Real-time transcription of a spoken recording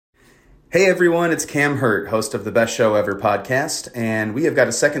Hey everyone, it's Cam Hurt, host of the Best Show Ever podcast, and we have got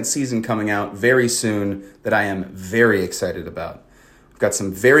a second season coming out very soon that I am very excited about. We've got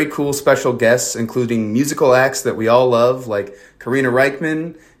some very cool special guests, including musical acts that we all love, like Karina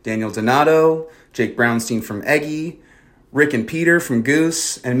Reichman, Daniel Donato, Jake Brownstein from Eggy, Rick and Peter from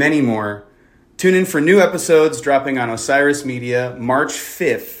Goose, and many more. Tune in for new episodes dropping on Osiris Media March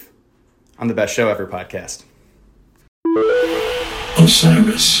 5th on the Best Show Ever podcast.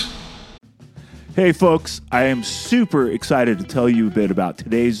 Osiris. Hey folks, I am super excited to tell you a bit about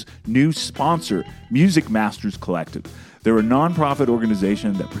today's new sponsor, Music Masters Collective. They're a nonprofit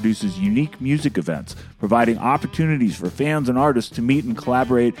organization that produces unique music events, providing opportunities for fans and artists to meet and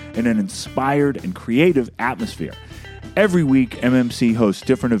collaborate in an inspired and creative atmosphere. Every week, MMC hosts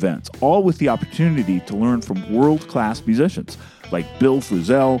different events, all with the opportunity to learn from world-class musicians like Bill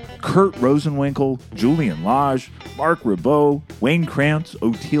Frisell, Kurt Rosenwinkel, Julian Lage, Mark Ribot, Wayne Krantz,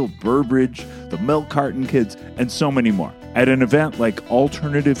 Oteil Burbridge, the Milk Carton Kids, and so many more. At an event like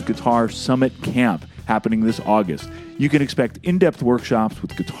Alternative Guitar Summit Camp happening this August, you can expect in-depth workshops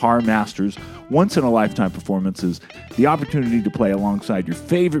with guitar masters, once-in-a-lifetime performances, the opportunity to play alongside your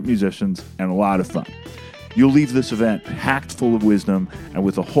favorite musicians, and a lot of fun. You'll leave this event packed full of wisdom and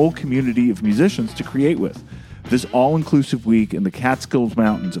with a whole community of musicians to create with. This all-inclusive week in the Catskills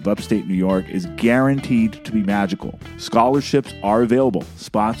Mountains of upstate New York is guaranteed to be magical. Scholarships are available.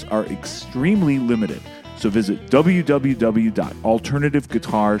 Spots are extremely limited. So visit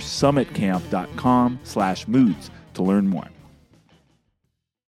www.alternativeguitarsummitcamp.com/moods to learn more.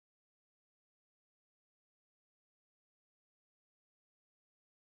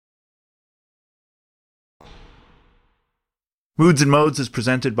 Moods and Modes is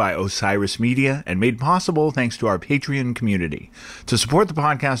presented by Osiris Media and made possible thanks to our Patreon community. To support the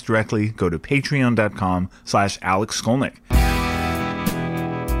podcast directly, go to patreon.com/Alex Skolnick.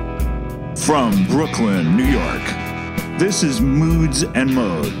 From Brooklyn, New York, this is Moods and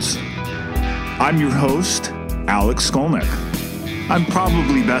Modes. I'm your host, Alex Skolnick. I'm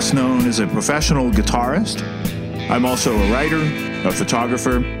probably best known as a professional guitarist. I'm also a writer, a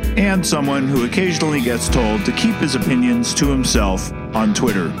photographer, and someone who occasionally gets told to keep his opinions to himself on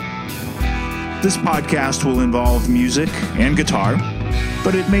Twitter. This podcast will involve music and guitar,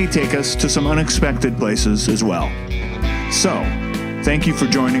 but it may take us to some unexpected places as well. So, thank you for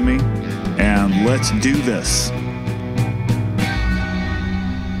joining me, and let's do this.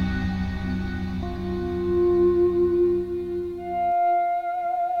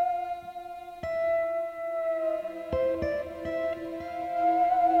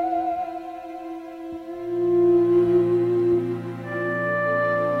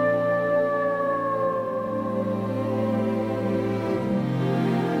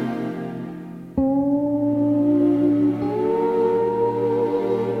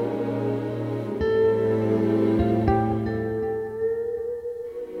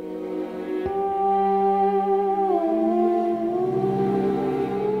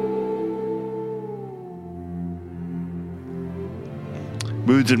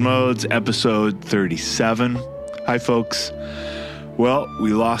 Moods and Modes, episode 37. Hi, folks. Well,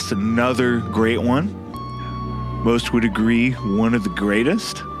 we lost another great one. Most would agree one of the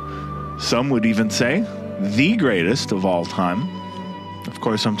greatest. Some would even say the greatest of all time. Of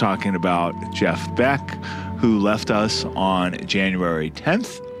course, I'm talking about Jeff Beck, who left us on January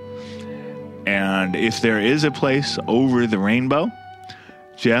 10th. And if there is a place over the rainbow,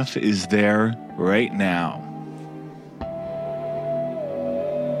 Jeff is there right now.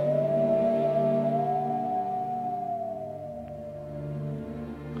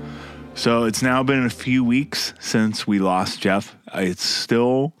 So it's now been a few weeks since we lost Jeff. It's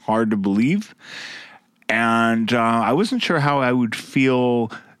still hard to believe. And I wasn't sure how I would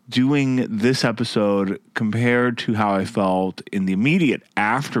feel doing this episode compared to how I felt in the immediate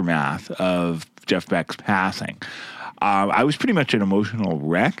aftermath of Jeff Beck's passing. I was pretty much an emotional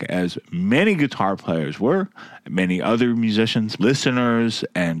wreck, as many guitar players were, many other musicians, listeners,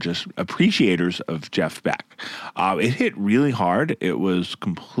 and just appreciators of Jeff Beck. It hit really hard. It was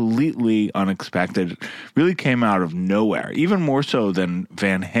completely unexpected. It really came out of nowhere, even more so than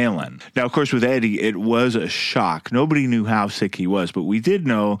Van Halen. Now, of course, with Eddie, it was a shock. Nobody knew how sick he was, but we did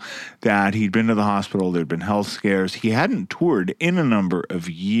know that he'd been to the hospital. There'd been health scares. He hadn't toured in a number of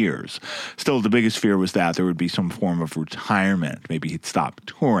years. Still, the biggest fear was that there would be some form of retirement. Maybe he'd stop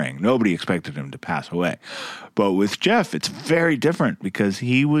touring. Nobody expected him to pass away. But with Jeff, it's very different because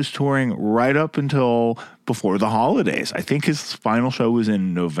he was touring right up until before the holidays. I think his final show was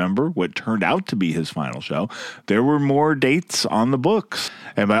in November, what turned out to be his final show. There were more dates on the books.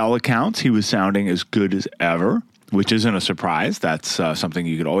 And by all accounts, he was sounding as good as ever. which isn't a surprise. That's something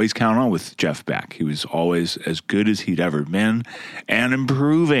you could always count on with Jeff Beck. He was always as good as he'd ever been and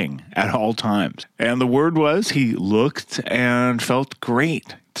improving at all times. And the word was he looked and felt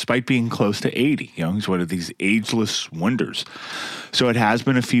great, despite being close to 80. You know, he's one of these ageless wonders. So it has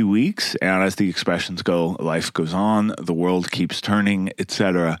been a few weeks, and as the expressions go, life goes on, the world keeps turning,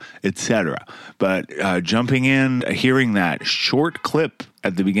 etc., etc. But jumping in, hearing that short clip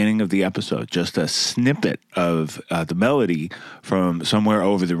at the beginning of the episode, just a snippet of the melody from Somewhere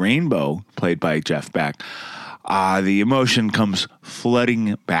Over the Rainbow, played by Jeff Beck, the emotion comes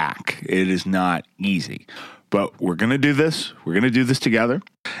flooding back. It is not easy. But we're going to do this. We're going to do this together.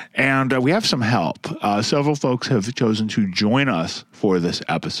 And we have some help. Several folks have chosen to join us for this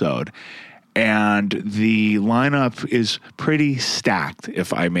episode. And the lineup is pretty stacked,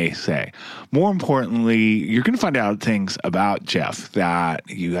 if I may say. More importantly, you're going to find out things about Jeff that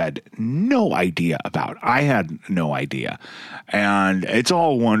you had no idea about. I had no idea. And it's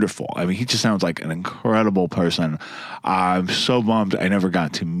all wonderful. I mean, he just sounds like an incredible person. I'm so bummed I never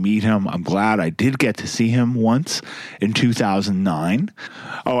got to meet him. I'm glad I did get to see him once in 2009.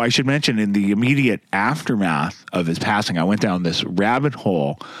 Oh, I should mention, in the immediate aftermath of his passing, I went down this rabbit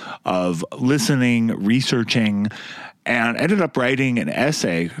hole of listening, researching, and ended up writing an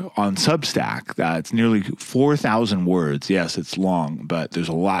essay on Substack that's nearly 4,000 words. Yes, it's long, but there's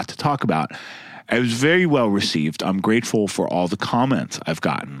a lot to talk about. It was very well received. I'm grateful for all the comments I've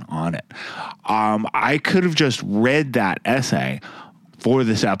gotten on it. I could have just read that essay for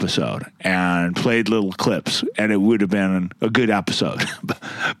this episode and played little clips, and it would have been a good episode.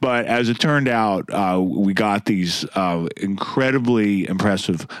 But as it turned out, we got these incredibly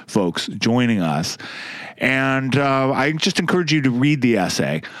impressive folks joining us. And I just encourage you to read the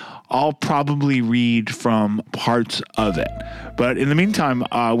essay. I'll probably read from parts of it. But in the meantime,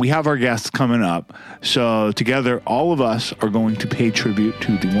 we have our guests coming up. So together, all of us are going to pay tribute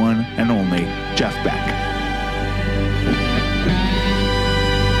to the one and only Jeff Beck.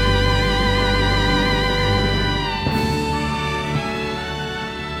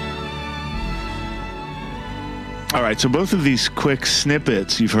 All right, so both of these quick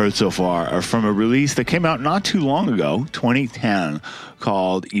snippets you've heard so far are from a release that came out not too long ago, 2010,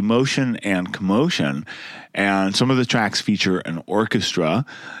 called Emotion and Commotion. And some of the tracks feature an orchestra.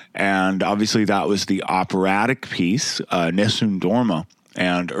 And obviously that was the operatic piece, Nessun Dorma.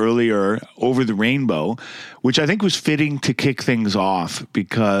 And earlier, Over the Rainbow, which I think was fitting to kick things off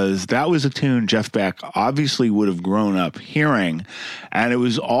because that was a tune Jeff Beck obviously would have grown up hearing. And it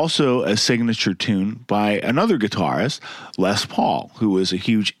was also a signature tune by another guitarist, Les Paul, who was a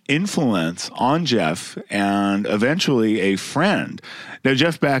huge influence on Jeff and eventually a friend. Now,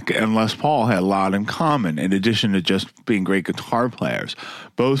 Jeff Beck and Les Paul had a lot in common, in addition to just being great guitar players.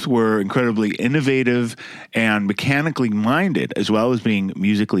 Both were incredibly innovative and mechanically minded, as well as being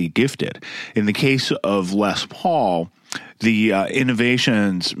musically gifted. In the case of Les Paul, the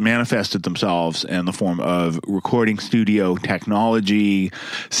innovations manifested themselves in the form of recording studio technology,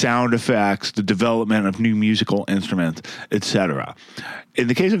 sound effects, the development of new musical instruments, etc. In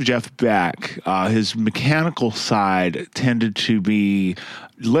the case of Jeff Beck, his mechanical side tended to be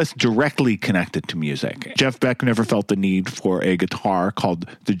less directly connected to music. Jeff Beck never felt the need for a guitar called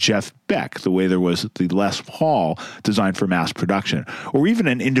the Jeff Beck, the way there was the Les Paul designed for mass production, or even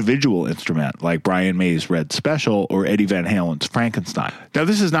an individual instrument like Brian May's Red Special or Eddie Van Halen's Frankenstein. Now,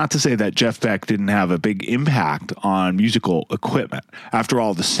 this is not to say that Jeff Beck didn't have a big impact on musical equipment. After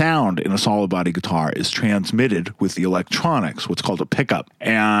all, the sound in a solid body guitar is transmitted with the electronics, what's called a pickup.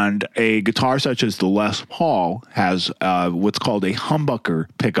 And a guitar such as the Les Paul has what's called a humbucker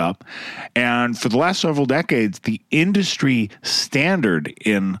pickup. And for the last several decades, the industry standard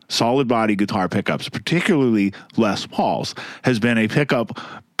in solid body guitar pickups, particularly Les Pauls, has been a pickup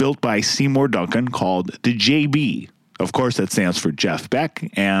built by Seymour Duncan called the JB. Of course, that stands for Jeff Beck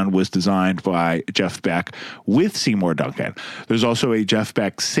and was designed by Jeff Beck with Seymour Duncan. There's also a Jeff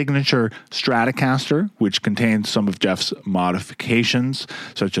Beck signature Stratocaster, which contains some of Jeff's modifications,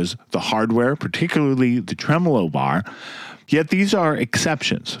 such as the hardware, particularly the tremolo bar. Yet these are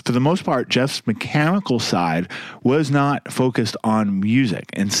exceptions. For the most part, Jeff's mechanical side was not focused on music.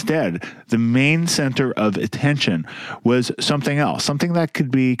 Instead, the main center of attention was something else, something that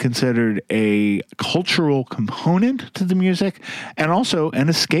could be considered a cultural component to the music and also an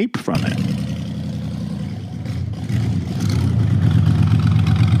escape from it.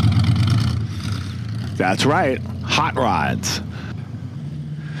 That's right, hot rods.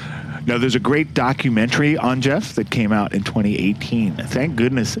 Now, there's a great documentary on Jeff that came out in 2018. Thank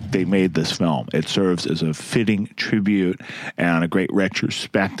goodness they made this film. It serves as a fitting tribute and a great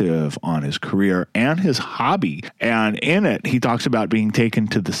retrospective on his career and his hobby. And in it, he talks about being taken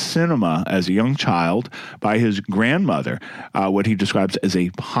to the cinema as a young child by his grandmother, what he describes as a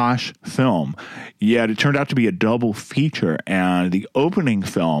posh film. Yet it turned out to be a double feature, and the opening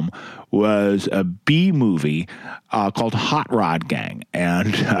film was a B movie called Hot Rod Gang.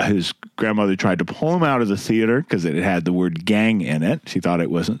 And his grandmother tried to pull him out of the theater because it had the word gang in it. She thought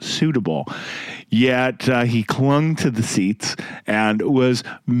it wasn't suitable. Yet he clung to the seats and was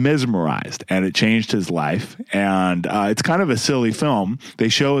mesmerized, and it changed his life. And it's kind of a silly film. They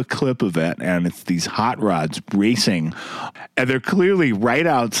show a clip of it, and it's these hot rods racing. And they're clearly right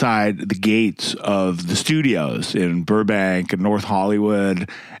outside the gates of the studios in Burbank and North Hollywood.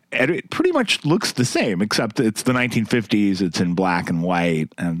 And it pretty much looks the same, except it's the 1950s, it's in black and white,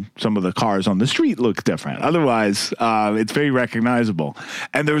 and some of the cars on the street look different. Otherwise, it's very recognizable.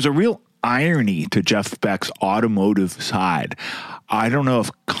 And there was a real irony to Jeff Beck's automotive side. I don't know if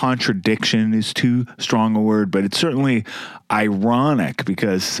contradiction is too strong a word, but it's certainly ironic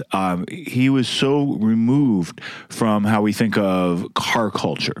because he was so removed from how we think of car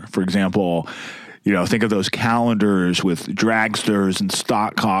culture. For example, think of those calendars with dragsters and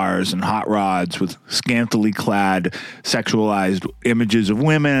stock cars and hot rods with scantily clad, sexualized images of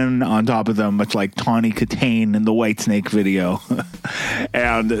women on top of them, much like Tawny Katane in the Whitesnake video.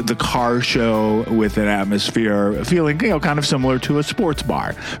 And the car show with an atmosphere feeling, kind of similar to a sports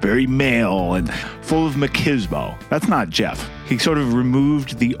bar. Very male and full of machismo. That's not Jeff. He sort of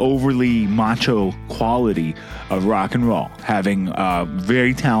removed the overly macho quality of rock and roll, having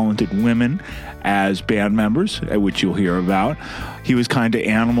very talented women as band members, which you'll hear about. He was kind to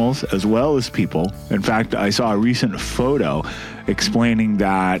animals as well as people. In fact, I saw a recent photo explaining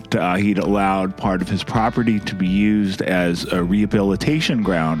that he'd allowed part of his property to be used as a rehabilitation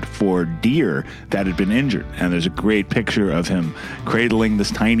ground for deer that had been injured. And there's a great picture of him cradling this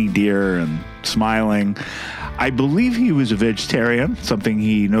tiny deer and smiling. I believe he was a vegetarian, something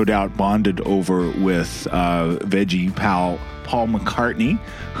he no doubt bonded over with veggie pal Paul McCartney,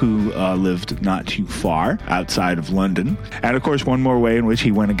 who lived not too far outside of London. And of course, one more way in which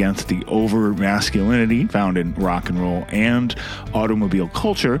he went against the over-masculinity found in rock and roll and automobile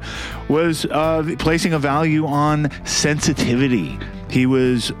culture was placing a value on sensitivity. He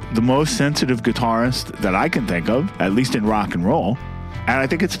was the most sensitive guitarist that I can think of, at least in rock and roll. And I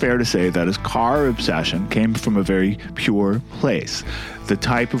think it's fair to say that his car obsession came from a very pure place. The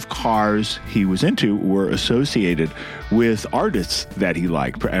type of cars he was into were associated with artists that he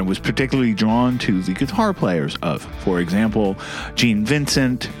liked and was particularly drawn to the guitar players of. For example, Gene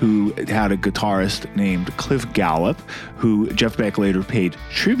Vincent, who had a guitarist named Cliff Gallup, who Jeff Beck later paid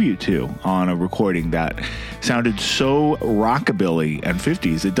tribute to on a recording that sounded so rockabilly and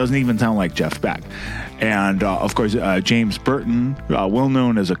 50s, it doesn't even sound like Jeff Beck. And, of course, James Burton, well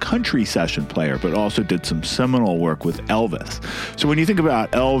known as a country session player, but also did some seminal work with Elvis. So when you think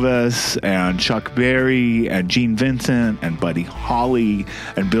about Elvis and Chuck Berry and Gene Vincent and Buddy Holly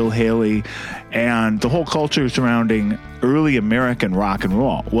and Bill Haley and the whole culture surrounding early American rock and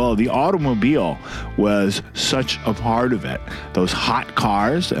roll, well, the automobile was such a part of it. Those hot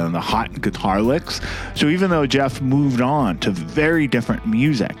cars and the hot guitar licks. So even though Jeff moved on to very different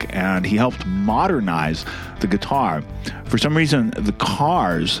music and he helped modernize the guitar, for some reason, the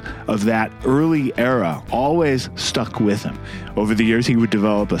cars of that early era always stuck with him. Over the years, he would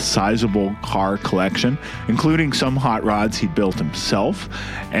develop a sizable car collection, including some hot rods he built himself.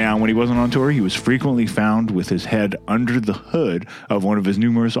 And when he wasn't on tour, he was frequently found with his head under the hood of one of his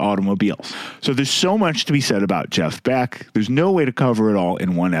numerous automobiles. So there's so much to be said about Jeff Beck. There's no way to cover it all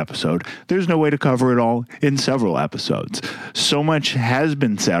in one episode. There's no way to cover it all in several episodes. So much has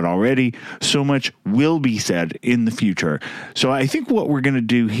been said already. So much will be said in the future. So I think what we're going to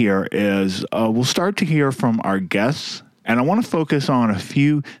do here is we'll start to hear from our guests. And I want to focus on a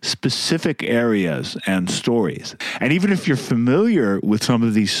few specific areas and stories. And even if you're familiar with some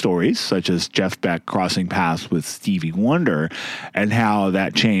of these stories, such as Jeff Beck crossing paths with Stevie Wonder and how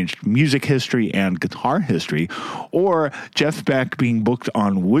that changed music history and guitar history, or Jeff Beck being booked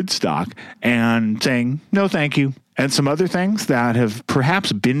on Woodstock and saying, no, thank you, and some other things that have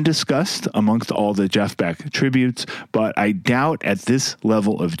perhaps been discussed amongst all the Jeff Beck tributes, but I doubt at this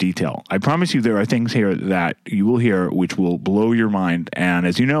level of detail. I promise you there are things here that you will hear which will blow your mind. And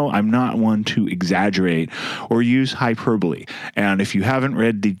as you know, I'm not one to exaggerate or use hyperbole. And if you haven't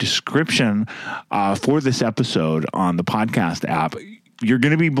read the description for this episode on the podcast app, you're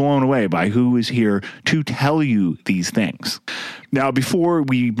going to be blown away by who is here to tell you these things. Now, before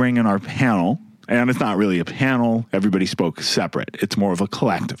we bring in our panel, and it's not really a panel, everybody spoke separate. It's more of a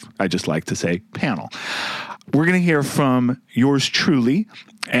collective. I just like to say panel. We're going to hear from yours truly,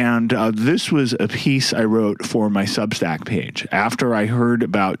 and this was a piece I wrote for my Substack page after I heard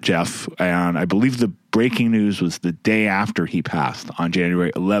about Jeff, and I believe the breaking news was the day after he passed on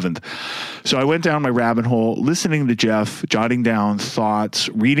January 11th. So I went down my rabbit hole, listening to Jeff, jotting down thoughts,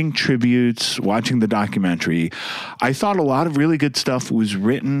 reading tributes, watching the documentary. I thought a lot of really good stuff was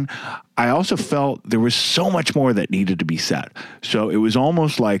written. I also felt there was so much more that needed to be said. So it was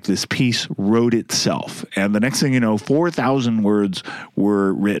almost like this piece wrote itself. And the next thing you know, 4,000 words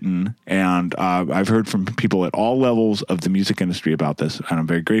were written. And I've heard from people at all levels of the music industry about this, and I'm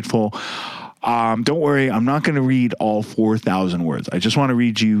very grateful. Don't worry, I'm not going to read all 4,000 words. I just want to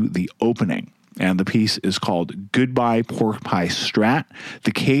read you the opening. And the piece is called Goodbye Pork Pie Strat,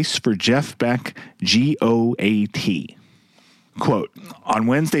 The Case for Jeff Beck, GOAT. Quote, on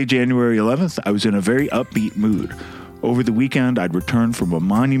Wednesday, January 11th, I was in a very upbeat mood. Over the weekend, I'd returned from a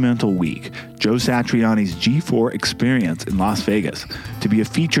monumental week, Joe Satriani's G4 Experience in Las Vegas, to be a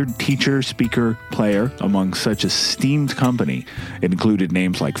featured teacher, speaker, player among such esteemed company. It included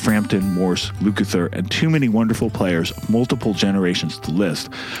names like Frampton, Morse, Lukather, and too many wonderful players of multiple generations to list,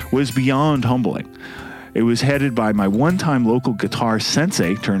 was beyond humbling. It was headed by my one-time local guitar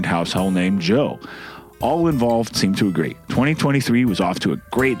sensei turned house hell named Joe. All involved seemed to agree. 2023 was off to a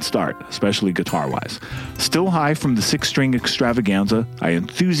great start, especially guitar-wise. Still high from the 6-string extravaganza, I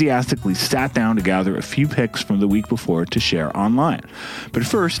enthusiastically sat down to gather a few picks from the week before to share online. But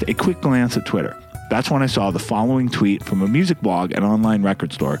first, a quick glance at Twitter. That's when I saw the following tweet from a music blog and online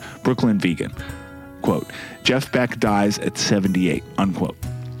record store, Brooklyn Vegan. Quote, Jeff Beck dies at 78, unquote.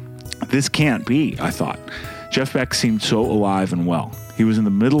 This can't be, I thought. Jeff Beck seemed so alive and well. He was in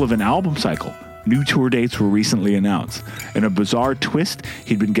the middle of an album cycle. New tour dates were recently announced. In a bizarre twist,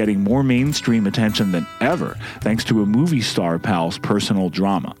 he'd been getting more mainstream attention than ever, thanks to a movie star pal's personal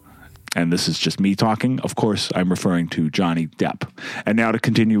drama. And this is just me talking. Of course, I'm referring to Johnny Depp. And now to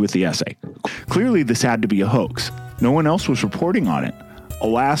continue with the essay. Clearly, this had to be a hoax. No one else was reporting on it.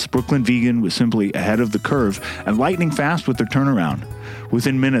 Alas, Brooklyn Vegan was simply ahead of the curve and lightning fast with their turnaround.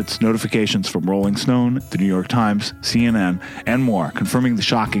 Within minutes, notifications from Rolling Stone, the New York Times, CNN, and more confirming the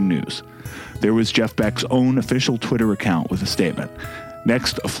shocking news. There was Jeff Beck's own official Twitter account with a statement.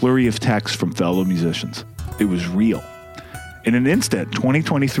 Next, a flurry of texts from fellow musicians. It was real. In an instant,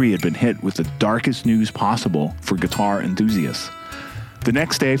 2023 had been hit with the darkest news possible for guitar enthusiasts. The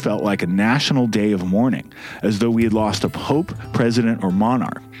next day felt like a national day of mourning, as though we had lost a pope, president, or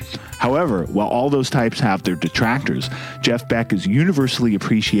monarch. However, while all those types have their detractors, Jeff Beck is universally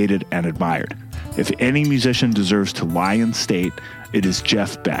appreciated and admired. If any musician deserves to lie in state, it is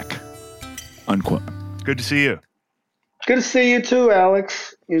Jeff Beck. Unquote. Good to see you. Good to see you too,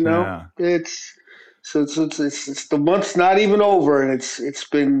 Alex. You know, it's the month's not even over, and it's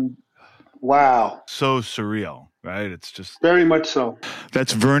been wow. So surreal, right? It's just very much so.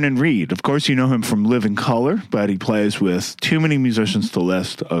 That's Vernon Reid. Of course, you know him from Live in Color, but he plays with too many musicians to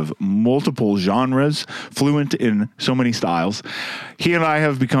list, of multiple genres, fluent in so many styles. He and I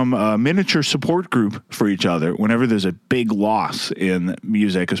have become a miniature support group for each other whenever there's a big loss in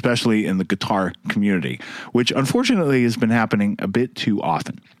music, especially in the guitar community, which unfortunately has been happening a bit too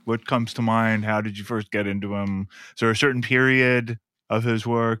often. What comes to mind? How did you first get into him? Is there a certain period of his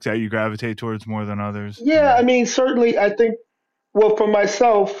work that you gravitate towards more than others? Yeah, I mean, certainly, I think, well, for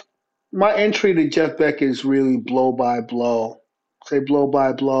myself, my entry to Jeff Beck is really Blow by Blow. Say Blow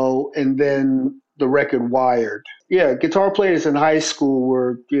by Blow, and then the record Wired. Yeah, guitar players in high school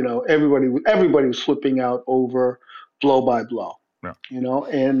were, you know, everybody was flipping out over Blow by Blow. Yeah. You know,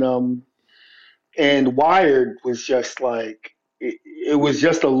 and Wired was just like, it was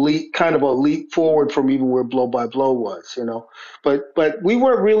just a leap forward from even where Blow by Blow was, you know. But we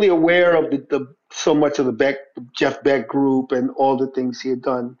weren't really aware of the so much of the Jeff Beck group and all the things he had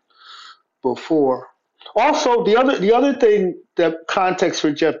done before. Also, the other thing, that context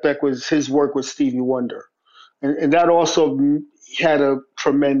for Jeff Beck was his work with Stevie Wonder, and that also had a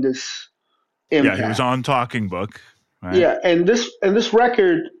tremendous impact. Yeah, he was on Talking Book. Right? Yeah, and this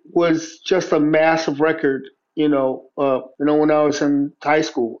record was just a massive record. You know, when I was in high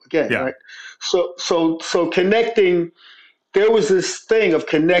school again, yeah. Right? So connecting, there was this thing of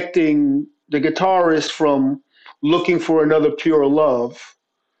connecting the guitarist from Looking for Another Pure Love,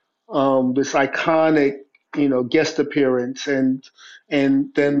 this iconic, you know, guest appearance, and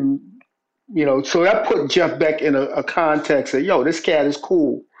then, you know, so that put Jeff Beck in a context that, yo, this cat is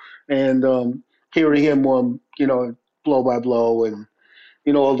cool, and hearing him on, you know, Blow by Blow, and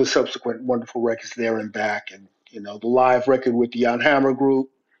all the subsequent wonderful records there and back, and the live record with the Jan Hammer Group,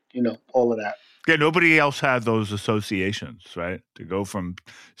 all of that. Yeah, nobody else had those associations, right? To go from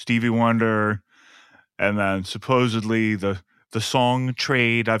Stevie Wonder, and then supposedly the song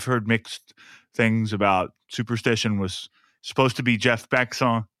trade. I've heard mixed things about Superstition was supposed to be Jeff Beck's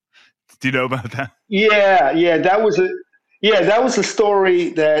song. Do you know about that? Yeah, that was a story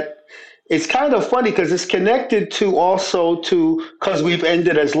that it's kind of funny because it's connected to because we've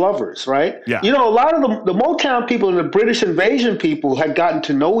ended as lovers, right? Yeah. A lot of the Motown people and the British invasion people had gotten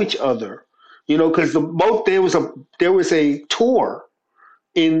to know each other, because there was a tour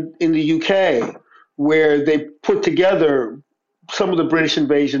in the UK where they put together some of the British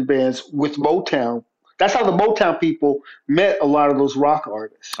invasion bands with Motown. That's how the Motown people met a lot of those rock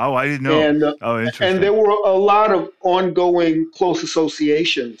artists. Oh, I didn't know. And, Interesting. And there were a lot of ongoing close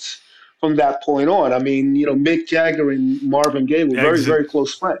associations from that point on. I mean, Mick Jagger and Marvin Gaye were very, very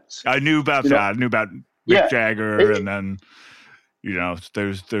close friends. I knew about that. I knew about Mick Jagger, and then there's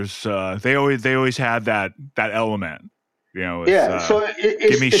they always had that element. So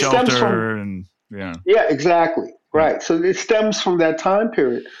Give Me Shelter, and yeah, exactly, right. So it stems from that time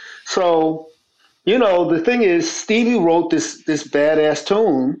period. So the thing is, Stevie wrote this badass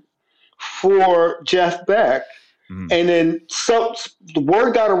tune for Jeff Beck, and then the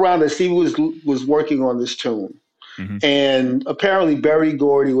word got around that Stevie was working on this tune, and apparently Berry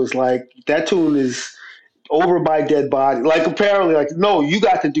Gordy was like, that tune is over my dead body. Like, apparently, no, you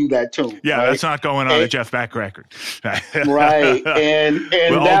got to do that tune. Yeah, right? That's not going on a Jeff Beck record. Right. And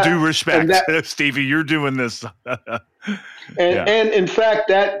with all due respect, Stevie, you're doing this. And in fact,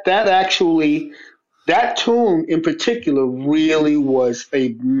 that tune in particular really was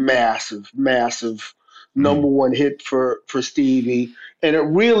a massive, massive number one hit for Stevie, and it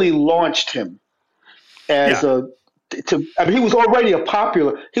really launched him as he was already a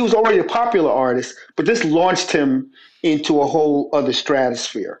popular artist, but this launched him into a whole other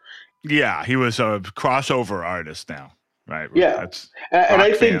stratosphere. Yeah, he was a crossover artist now, right? Yeah, and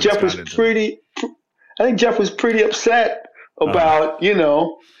I think Jeff was pretty upset about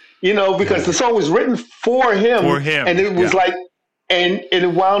because the song was written for him, and it was and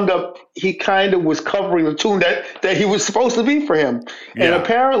it wound up he kind of was covering the tune that he was supposed to be for him, and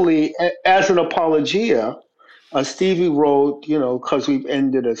apparently as an apologia, Stevie wrote, because we've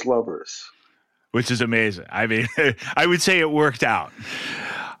ended as lovers, which is amazing. I mean, I would say it worked out.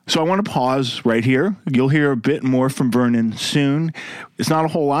 So I want to pause right here. You'll hear a bit more from Vernon soon. It's not a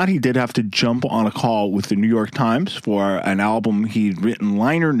whole lot. He did have to jump on a call with the New York Times for an album he'd written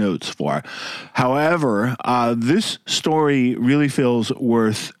liner notes for. However, this story really feels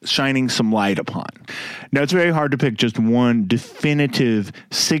worth shining some light upon. Now, it's very hard to pick just one definitive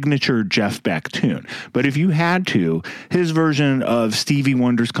signature Jeff Beck tune. But if you had to, his version of Stevie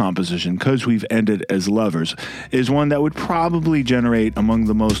Wonder's composition, 'Cause We've Ended as Lovers, is one that would probably generate among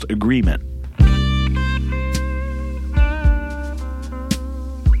the most agreement.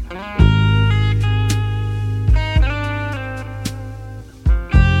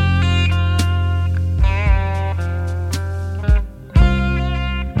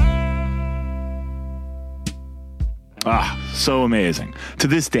 So amazing. To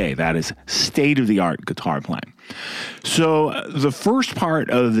this day, that is state-of-the-art guitar playing. So the first part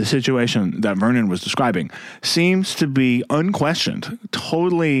of the situation that Vernon was describing seems to be unquestioned,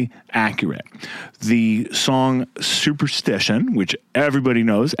 totally accurate. The song Superstition, which everybody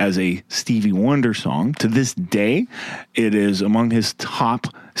knows as a Stevie Wonder song, to this day, it is among his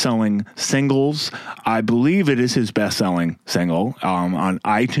top-selling singles. I believe it is his best-selling single. On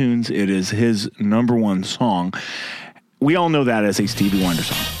iTunes, it is his number one song. We all know that as a Stevie Wonder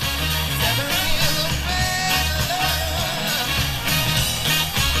song.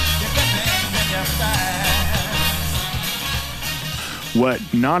 What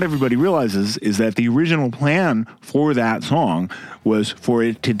not everybody realizes is that the original plan for that song was for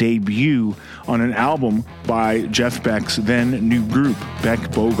it to debut on an album by Jeff Beck's then new group,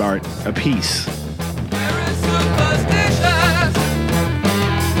 Beck, Bogart, A Piece.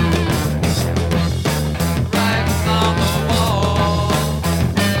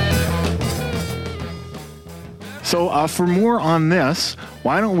 So for more on this,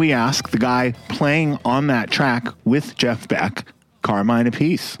 why don't we ask the guy playing on that track with Jeff Beck, Carmine A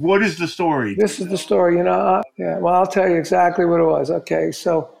Piece. What is the story? This is the story, Well, I'll tell you exactly what it was. Okay,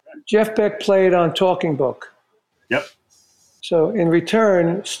 so Jeff Beck played on Talking Book. Yep. So in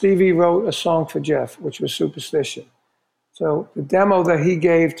return, Stevie wrote a song for Jeff, which was Superstition. So the demo that he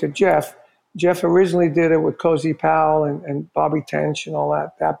gave to Jeff originally did it with Cozy Powell and Bobby Tench and all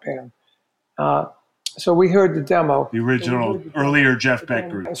that band. So we heard the demo. The original, earlier Jeff Beck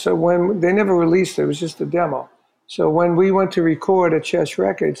group. So when they never released it, it was just a demo. So when we went to record at Chess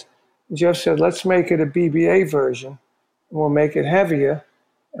Records, Jeff said, let's make it a BBA version. And we'll make it heavier,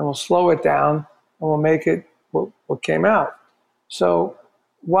 and we'll slow it down, and we'll make it what came out. So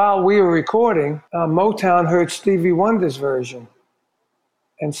while we were recording, Motown heard Stevie Wonder's version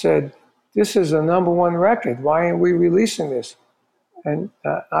and said, this is a #1 record. Why aren't we releasing this? And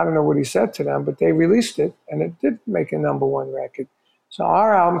I don't know what he said to them, but they released it, and it did make a #1 record. So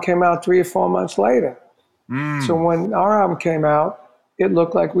our album came out 3 or 4 months later. So when our album came out, it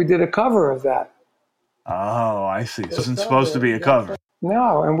looked like we did a cover of that. Oh, I see. It wasn't supposed to be a cover.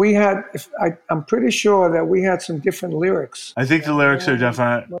 No, and we had, I'm pretty sure that we had some different lyrics. I think the lyrics are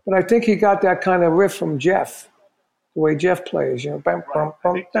different. But I think he got that kind of riff from Jeff, the way Jeff plays, you know.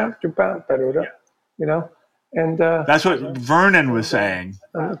 And that's what Vernon was saying.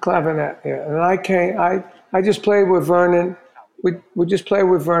 Clavinet, yeah. And I just played with Vernon. We just played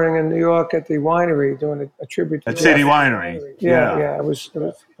with Vernon in New York at the winery doing a tribute to at City Winery. Yeah. It was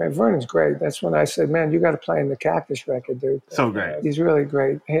Vernon's great. That's when I said, man, you got to play in the Cactus record, dude. So great. He's really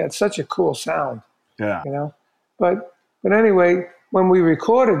great. He had such a cool sound. Yeah. You know, but anyway, when we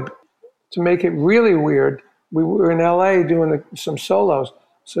recorded, to make it really weird, we were in LA doing some solos.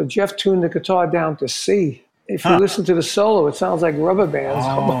 So Jeff tuned the guitar down to C. If you listen to the solo, it sounds like rubber bands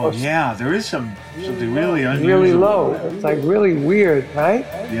almost. Yeah, there is something really unusual. Really low. It's like really weird, right?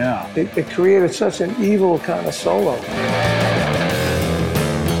 Yeah. It created such an evil kind of solo.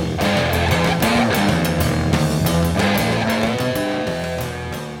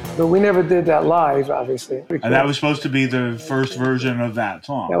 But we never did that live, obviously. And that was supposed to be the first version of that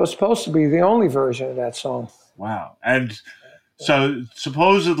song. That was supposed to be the only version of that song. Wow. And so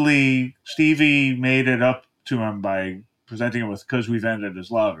supposedly Stevie made it up to him by presenting it with "Cause We've Ended as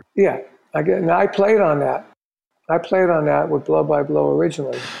Lovers." Yeah, I played on that. I played on that with Blow by Blow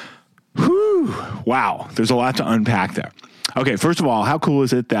originally. Whew. Wow, there's a lot to unpack there. Okay, first of all, how cool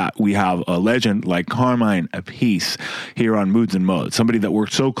is it that we have a legend like Carmine Appice here on Moods and Modes, somebody that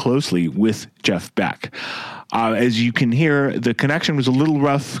worked so closely with Jeff Beck. As you can hear, the connection was a little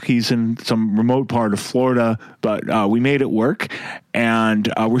rough. He's in some remote part of Florida, but we made it work. And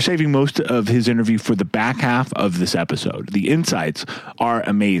we're saving most of his interview for the back half of this episode. The insights are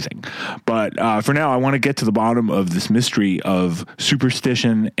amazing. But for now, I want to get to the bottom of this mystery of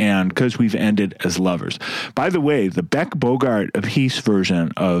Superstition and "Cause We've Ended as Lovers." By the way, the Beck Bogart Appice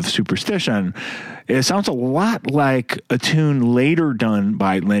version of Superstition, it sounds a lot like a tune later done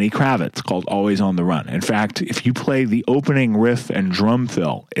by Lenny Kravitz called "Always on the Run." In fact, if you play the opening riff and drum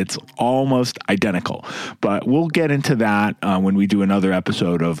fill, it's almost identical. But we'll get into that when we do another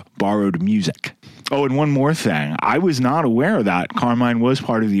episode of Borrowed Music. Oh, and one more thing. I was not aware that Carmine was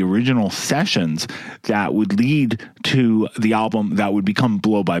part of the original sessions that would lead to the album that would become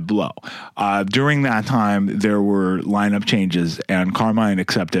Blow by Blow. During that time, there were lineup changes, and Carmine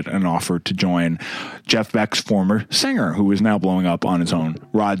accepted an offer to join Jeff Beck's former singer, who is now blowing up on his own,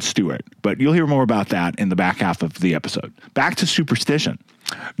 Rod Stewart. But you'll hear more about that in the back half of the episode. Back to Superstition.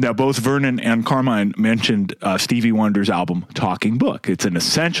 Now, both Vernon and Carmine mentioned Stevie Wonder's album, Talking Book. It's an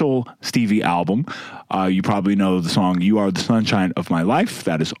essential Stevie album. You probably know the song, "You Are the Sunshine of My Life."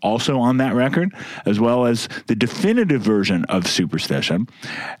 That is also on that record, as well as the definitive version of Superstition.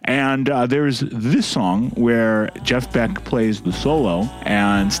 And there's this song where Jeff Beck plays the solo,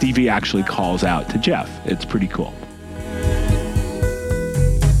 and Stevie actually calls out to Jeff. It's pretty cool.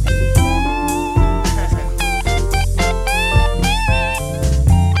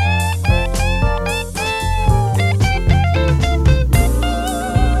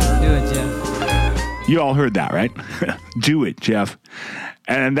 You all heard that, right? Do it, Jeff.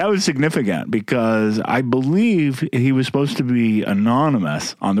 And that was significant because I believe he was supposed to be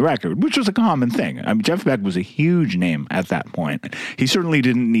anonymous on the record, which was a common thing. I mean, Jeff Beck was a huge name at that point. He certainly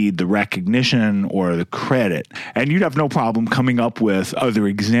didn't need the recognition or the credit. And you'd have no problem coming up with other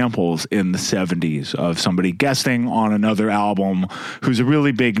examples in the 70s of somebody guesting on another album who's a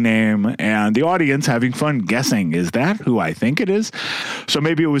really big name and the audience having fun guessing, is that who I think it is? So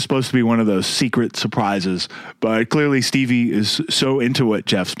maybe it was supposed to be one of those secret surprises, but clearly Stevie is so into what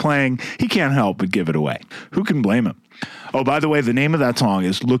Jeff's playing, he can't help but give it away. Who can blame him? Oh, by the way, the name of that song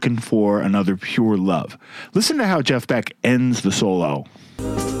is "Looking for Another Pure Love." Listen to how Jeff Beck ends the solo.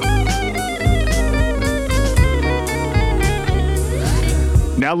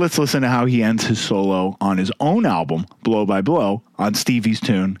 Now let's listen to how he ends his solo on his own album, Blow by Blow, on Stevie's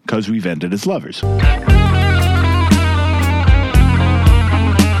tune, "Cause We've Ended as Lovers."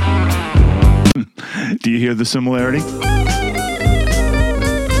 Do you hear the similarity?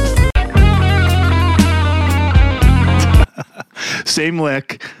 Same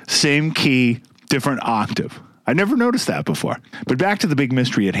lick, same key, different octave. I never noticed that before. But back to the big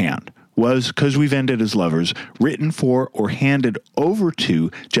mystery at hand. Was 'Cause We've Ended as Lovers written for or handed over to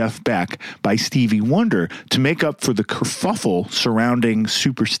Jeff Beck by Stevie Wonder to make up for the kerfuffle surrounding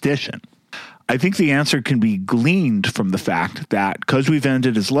Superstition? I think the answer can be gleaned from the fact that 'Cause We've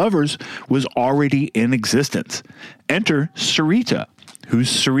Ended as Lovers was already in existence. Enter Sarita.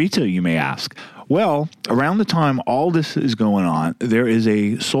 Who's Sarita, you may ask? Well, around the time all this is going on, there is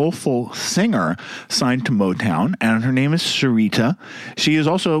a soulful singer signed to Motown, and her name is Sarita. She is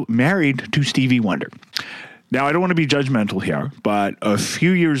also married to Stevie Wonder. Now, I don't want to be judgmental here, but a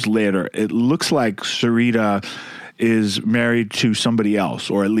few years later, it looks like Sarita is married to somebody else,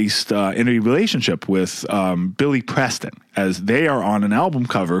 or at least in a relationship with Billy Preston, as they are on an album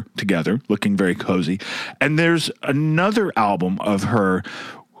cover together, looking very cozy. And there's another album of her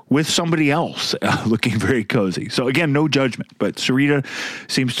with somebody else looking very cozy. So again, no judgment, but Sarita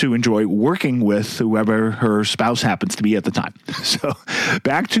seems to enjoy working with whoever her spouse happens to be at the time. So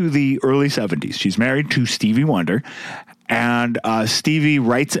back to the early 70s. She's married to Stevie Wonder, and Stevie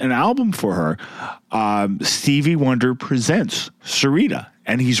writes an album for her. Stevie Wonder presents Sarita,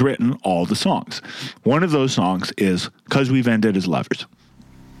 and he's written all the songs. One of those songs is 'Cause We've Ended as Lovers.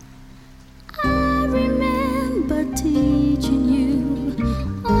 I remember teaching you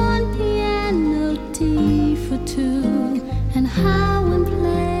on piano T for two, and how when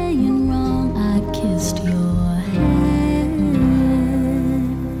playing wrong I kissed your hand.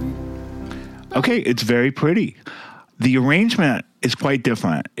 Okay, it's very pretty. The arrangement is quite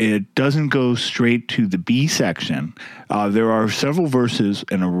different. It doesn't go straight to the B section. There are several verses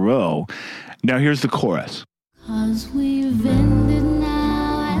in a row. Now here's the chorus. 'Cause we've ended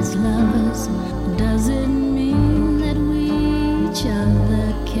now as lovers, does it mean that we each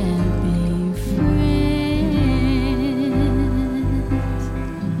other can't be friends?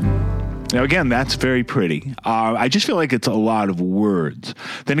 Now, again, that's very pretty. I just feel like it's a lot of words.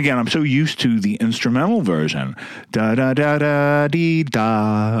 Then again, I'm so used to the instrumental version. Da da da da dee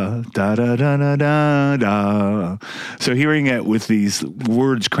da da da da da da da. So hearing it with these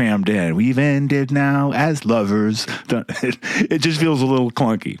words crammed in, we've ended now as lovers. It just feels a little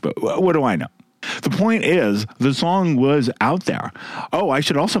clunky. But what do I know? The point is, the song was out there. Oh, I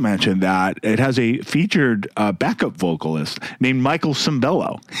should also mention that it has a featured backup vocalist named Michael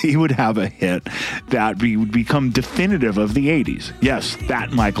Cimbello. He would have a hit that would become definitive of the 80s. Yes,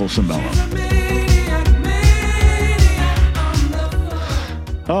 that Michael Cimbello.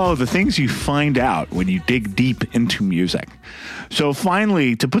 Oh, the things you find out when you dig deep into music. So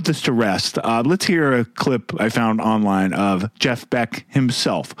finally, to put this to rest, let's hear a clip I found online of Jeff Beck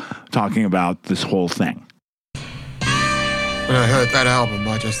himself talking about this whole thing. When I heard that album,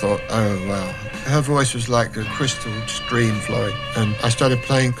 I just thought, oh, wow. Her voice was like a crystal stream flowing. And I started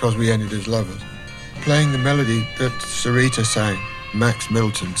playing 'Cause We Ended as Lovers. Playing the melody that Sarita sang. Max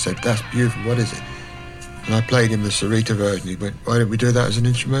Middleton said, that's beautiful, what is it? And I played him the Sarita version. He went, why don't we do that as an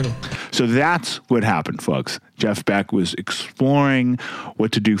instrumental? So that's what happened, folks. Jeff Beck was exploring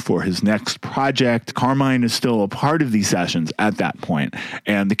what to do for his next project. Carmine is still a part of these sessions at that point.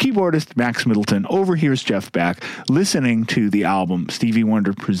 And the keyboardist, Max Middleton, overhears Jeff Beck listening to the album Stevie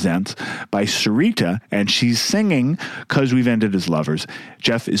Wonder Presents by Sarita, and she's singing 'Cause We've Ended as Lovers.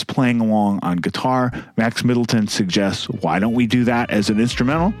 Jeff is playing along on guitar. Max Middleton suggests, why don't we do that as an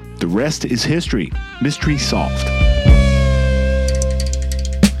instrumental? The rest is history. Mystery solved.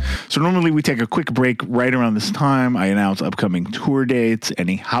 So normally we take a quick break right around this time. I announce upcoming tour dates,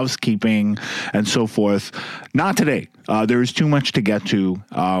 any housekeeping, and so forth. Not today. There is too much to get to.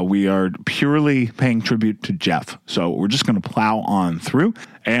 We are purely paying tribute to Jeff. So we're just going to plow on through.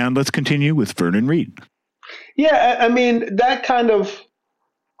 And let's continue with Vernon Reid. Yeah, I mean, that kind of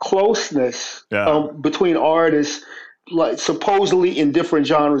closeness between artists, like supposedly in different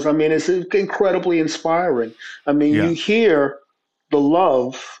genres, I mean, it's incredibly inspiring. I mean, you hear the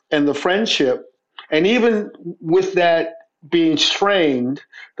love and the friendship, and even with that being strained,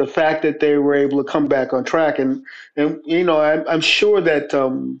 the fact that they were able to come back on track, and you know, I'm sure that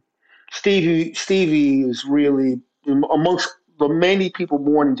Stevie is really amongst the many people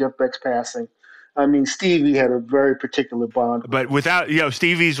mourning Jeff Beck's passing. I mean, Stevie had a very particular bond. But without,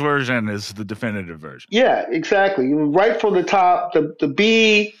 Stevie's version is the definitive version. Yeah, exactly. Right from the top, the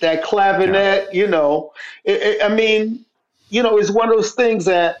beat, that clavinet, I mean, it's one of those things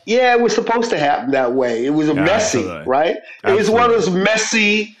that, it was supposed to happen that way. It was messy, absolutely. Right? Absolutely. It was one of those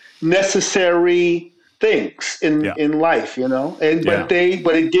messy, necessary things in life, but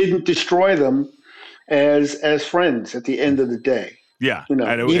it didn't destroy them as friends at the end of the day. Yeah.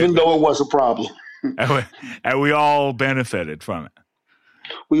 Even though it was a problem. And we all benefited from it.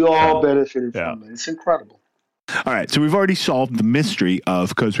 We all benefited Yeah. from it. It's incredible. All right, so we've already solved the mystery of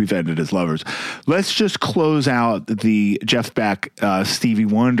Because We've Ended as Lovers. Let's just close out the Jeff Beck, Stevie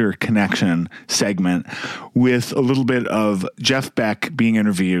Wonder connection segment with a little bit of Jeff Beck being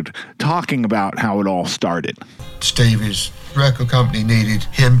interviewed, talking about how it all started. Stevie's record company needed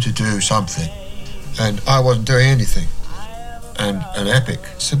him to do something, and I wasn't doing anything. And Epic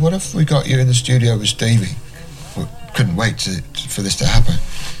said, what if we got you in the studio with Stevie? We couldn't wait for this to happen.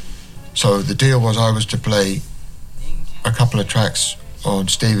 So the deal was I was to play a couple of tracks on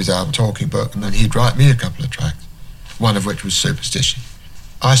Stevie's album, Talking Book, and then he'd write me a couple of tracks, one of which was Superstition.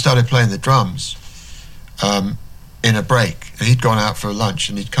 I started playing the drums in a break, and he'd gone out for lunch,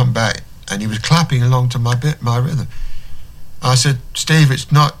 and he'd come back, and he was clapping along to my rhythm. I said, Steve,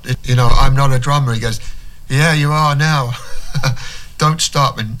 I'm not a drummer. He goes, yeah, you are now. Don't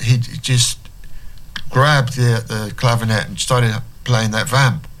stop. And he just grabbed the clavinet and started playing that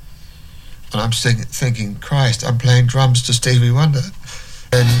vamp. And I'm thinking, Christ, I'm playing drums to Stevie Wonder.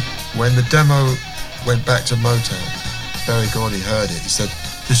 And when the demo went back to Motown, Berry Gordy heard it. He said,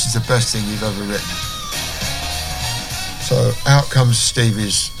 this is the best thing you've ever written. So out comes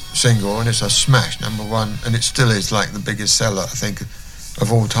Stevie's single, and it's a smash, #1, and it still is like the biggest seller, I think,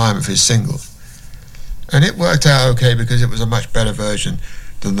 of all time of his singles. And it worked out okay because it was a much better version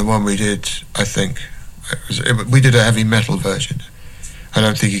than the one we did, I think. We did a heavy metal version. I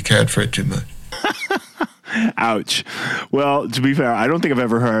don't think he cared for it too much. Ouch. Well, to be fair, I don't think I've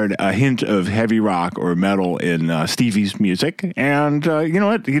ever heard a hint of heavy rock or metal in Stevie's music. And you know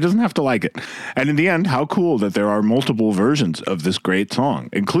what? He doesn't have to like it. And in the end, how cool that there are multiple versions of this great song,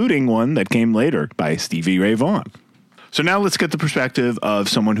 including one that came later by Stevie Ray Vaughan. So now let's get the perspective of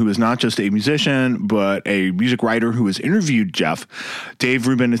someone who is not just a musician, but a music writer who has interviewed Jeff. Dave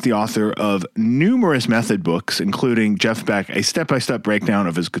Rubin is the author of numerous method books, including Jeff Beck, a step-by-step breakdown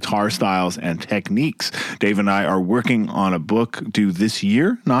of his guitar styles and techniques. Dave and I are working on a book due this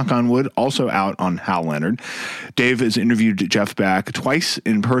year, knock on wood, also out on Hal Leonard. Dave has interviewed Jeff Beck twice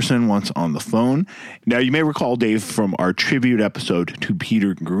in person, once on the phone. Now, you may recall Dave from our tribute episode to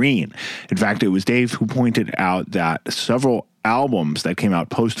Peter Green. In fact, it was Dave who pointed out that several albums that came out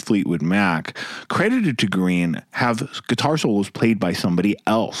post Fleetwood Mac credited to Green have guitar solos played by somebody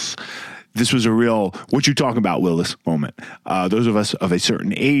else. This was a real, what you talking about, Willis moment. Those of us of a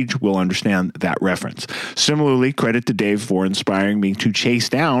certain age will understand that reference. Similarly, credit to Dave for inspiring me to chase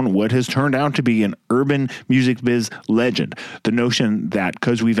down what has turned out to be an urban music biz legend. The notion that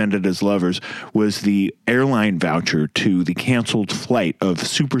Because We've Ended as Lovers was the airline voucher to the canceled flight of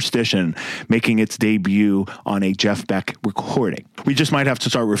Superstition, making its debut on a Jeff Beck recording. We just might have to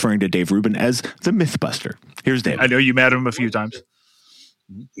start referring to Dave Rubin as the Mythbuster. Here's Dave. I know you met him a few times.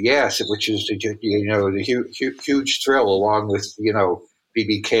 Yes, which is the huge thrill, along with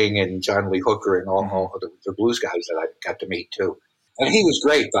B.B. King and John Lee Hooker and all the blues guys that I got to meet too. And he was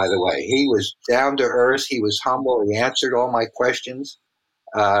great, by the way. He was down to earth. He was humble. He answered all my questions.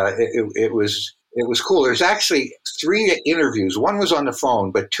 It was cool. There's actually 3 interviews. One was on the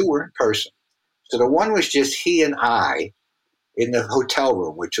phone, but 2 were in person. So the one was just he and I in the hotel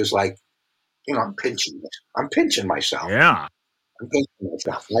room, which was like, I'm pinching myself. Yeah. Right?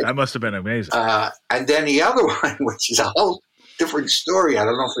 That must have been amazing. And then the other one, which is a whole different story, I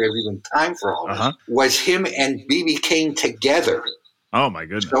don't know if we have even time for all this, was him and B.B. King together. Oh, my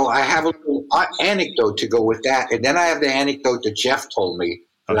goodness. So I have a little anecdote to go with that. And then I have the anecdote that Jeff told me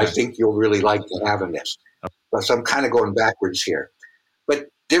that I think you'll really like to have in this. So I'm kind of going backwards here. But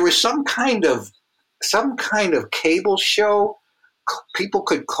there was some kind of cable show. People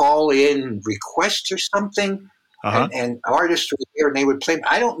could call in, request or something. And artists were there, and they would play.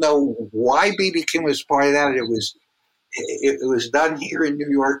 I don't know why B.B. King was part of that. It was done here in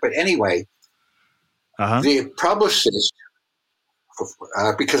New York, but anyway, the publicist,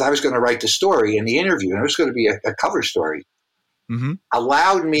 because I was going to write the story in the interview, and it was going to be a cover story,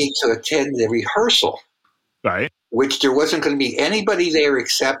 allowed me to attend the rehearsal, right? Which there wasn't going to be anybody there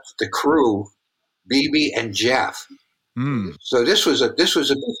except the crew, B.B. and Jeff. So this was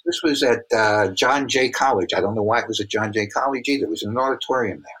at John Jay College. I don't know why it was at John Jay College either. It was in an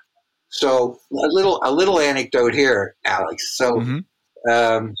auditorium there. So a little anecdote here, Alex. So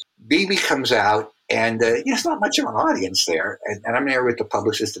BB comes out, and there's not much of an audience there, and I'm there with the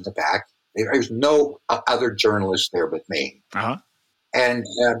publicist in the back. There's no other journalist there but me. And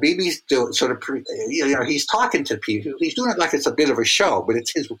BB's he's talking to people. He's doing it like it's a bit of a show, but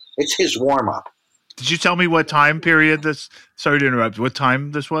it's his warm up. Did you tell me what time period this? Sorry to interrupt. What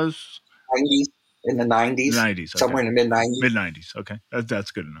time this was? in the 90s. 90s, okay. Somewhere in the mid-90s. Mid-90s, okay.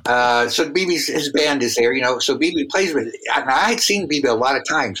 That's good enough. So his band is there, so BB plays with it. And I had seen BB a lot of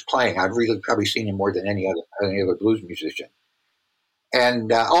times playing. I've really probably seen him more than any other blues musician.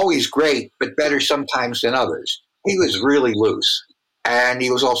 And always great, but better sometimes than others. He was really loose. And he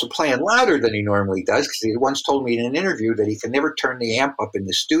was also playing louder than he normally does, because he once told me in an interview that he could never turn the amp up in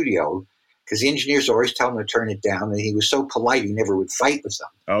the studio because the engineers always tell him to turn it down, and he was so polite he never would fight with them.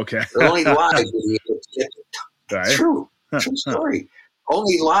 Okay. Only live did he get Right. True story.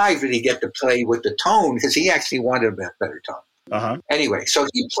 Only live did he get to play with the tone, because he actually wanted a better tone. Uh-huh. Anyway, so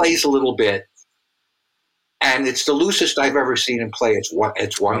he plays a little bit, and it's the loosest I've ever seen him play. It's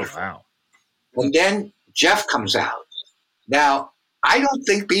wonderful. Oh, wow. And then Jeff comes out. Now, I don't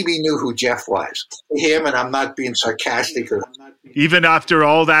think BB knew who Jeff was. Him, and I'm not being sarcastic. Even after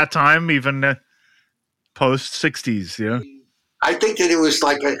all that time, even post-60s, yeah? I think that it was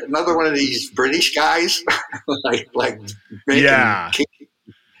like another one of these British guys, like yeah,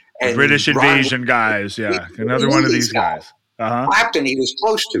 and British invasion guys, yeah. Another one of these guys. Uh-huh. Clapton, he was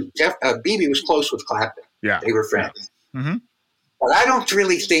close to. BB was close with Clapton. Yeah. They were friends. Mm-hmm. But I don't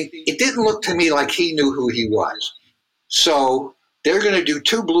really think, it didn't look to me like he knew who he was. So they're going to do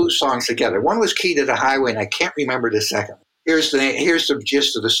 2 blues songs together. One was Key to the Highway, and I can't remember the second. Here's the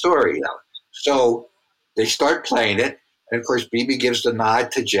gist of the story, though. So they start playing it, and of course BB gives the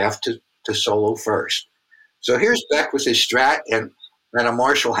nod to Jeff to solo first. So here's Beck with his Strat and a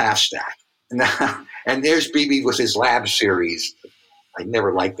Marshall half stack. And there's BB with his Lab Series. I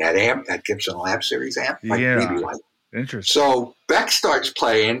never liked that amp, that Gibson Lab Series amp. BB liked. Interesting. So Beck starts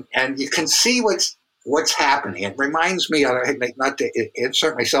playing, and you can see what's happening. It reminds me, not to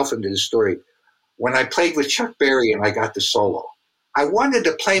insert myself into the story, when I played with Chuck Berry and I got the solo. I wanted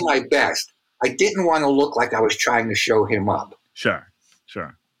to play my best. I didn't want to look like I was trying to show him up. Sure.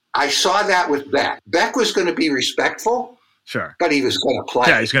 I saw that with Beck. Beck was going to be respectful, sure, but he was going to play.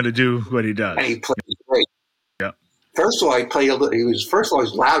 Yeah, he's going to do what he does. And he played great. Yeah. First of all, he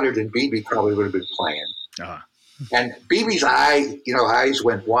was louder than BB probably would have been playing. Uh-huh. And BB's eyes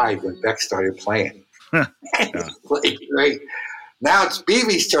went wide when Beck started playing. Yeah. He played great. Now it's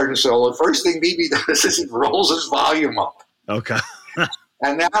BB's turn to solo. First thing BB does is he rolls his volume up. Okay.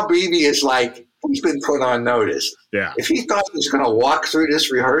 And now BB is like, he's been put on notice. Yeah. If he thought he was going to walk through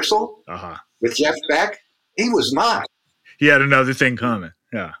this rehearsal with Jeff Beck, he was not. He had another thing coming.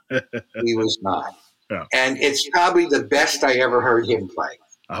 Yeah. He was not. Yeah. And it's probably the best I ever heard him play.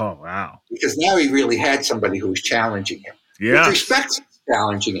 Oh, wow. Because now he really had somebody who was challenging him. Yeah. With respect,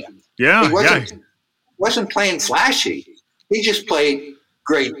 challenging him. Yeah. He wasn't playing flashy. He just played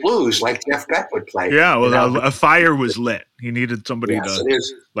great blues like Jeff Beck would play. Yeah, well, a fire was lit. He needed somebody to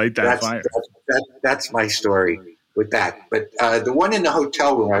light that fire. That's my story with that. But the one in the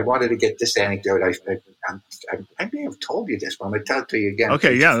hotel room, I wanted to get this anecdote. I may have told you this, but I'm going to tell it to you again.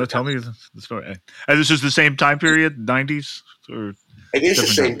 Okay, yeah, tell me the story. And this is the same time period, 90s? Or it is the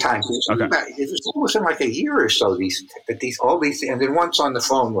same time. Okay. It was almost in like a year or so, all these, and then once on the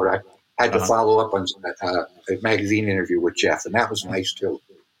phone where I had to follow up on a magazine interview with Jeff, and that was nice too.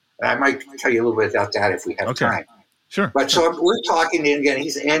 And I might tell you a little bit about that if we have time. Sure. But so we're talking, and again,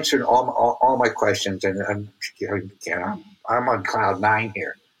 he's answering all my questions, and I'm on cloud 9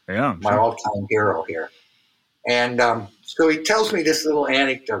 here. Yeah, my all-time hero here. And so he tells me this little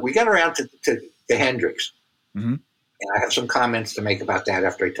anecdote. We got around to Hendrix, and I have some comments to make about that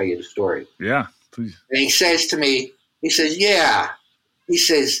after I tell you the story. Yeah, please. And he says to me, he says,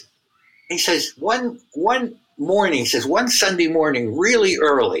 one morning, he says, one Sunday morning, really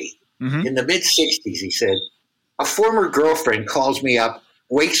early, in the mid-'60s, he said, a former girlfriend calls me up,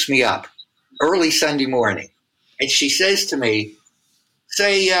 wakes me up, early Sunday morning. And she says to me,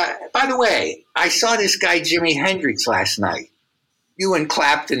 by the way, I saw this guy Jimi Hendrix last night. You and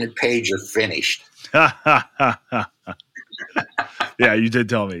Clapton and Page are finished. Yeah, you did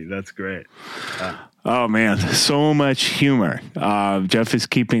tell me. That's great. Oh, man, so much humor. Jeff is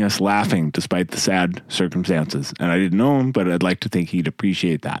keeping us laughing despite the sad circumstances. And I didn't know him, but I'd like to think he'd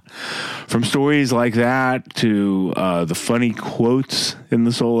appreciate that. From stories like that to the funny quotes in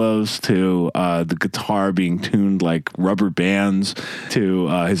the solos to the guitar being tuned like rubber bands to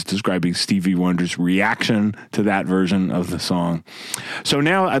his describing Stevie Wonder's reaction to that version of the song. So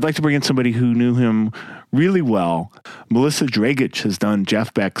now I'd like to bring in somebody who knew him really well. Melissa Dragic has done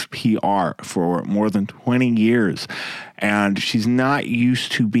Jeff Beck's PR for more than 20 years. and she's not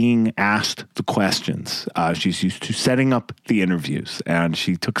used to being asked the questions. She's used to setting up the interviews, and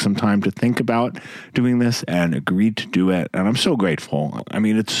she took some time to think about doing this and agreed to do it. And I'm so grateful. I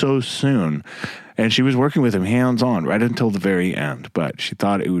mean, it's so soon. And she was working with him hands-on right until the very end, but she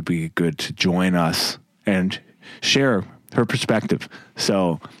thought it would be good to join us and share her perspective.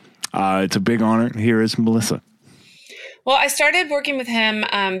 So it's a big honor. Here is Melissa. Well, I started working with him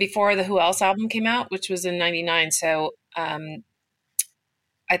before the Who Else album came out, which was in '99. So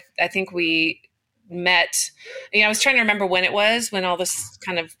I think we met. I was trying to remember when it was, when all this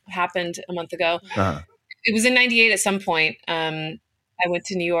kind of happened a month ago. Uh-huh. It was in '98 at some point. I went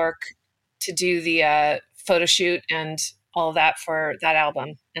to New York to do the photo shoot and all of that for that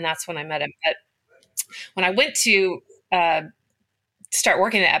album. And that's when I met him. But when I went to start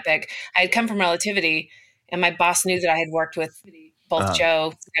working at Epic, I had come from Relativity, and my boss knew that I had worked with both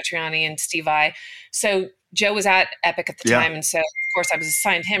Joe Satriani and Steve Vai. So Joe was at Epic at the time. And so, of course, I was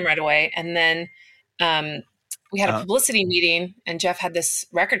assigned him right away. And then we had a publicity meeting, and Jeff had this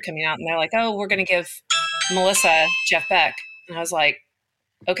record coming out. And they're like, oh, we're going to give Melissa Jeff Beck. And I was like,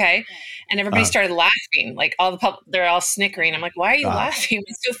 okay. And everybody started laughing, like they're all snickering. I'm like, why are you laughing?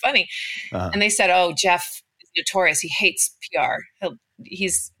 It's so funny. And they said, oh, Jeff is notorious. He hates PR.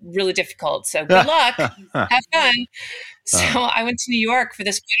 He's really difficult. So good luck. Have fun. So I went to New York for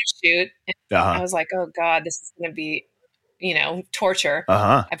this photo shoot. And I was like, oh God, this is going to be, torture.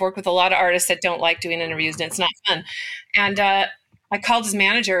 I've worked with a lot of artists that don't like doing interviews, and it's not fun. And I called his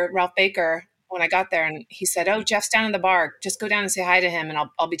manager, Ralph Baker, when I got there, and he said, oh, Jeff's down in the bar. Just go down and say hi to him, and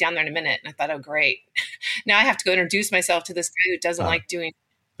I'll be down there in a minute. And I thought, oh, great. Now I have to go introduce myself to this guy who doesn't like doing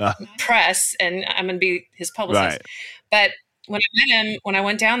press, and I'm going to be his publicist. Right. But when I met him, when I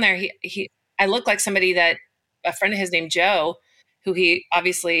went down there, I looked like somebody that a friend of his named Joe, who he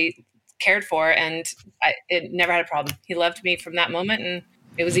obviously cared for, and it never had a problem. He loved me from that moment, and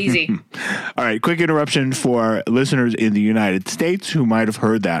it was easy. All right, quick interruption for listeners in the United States who might have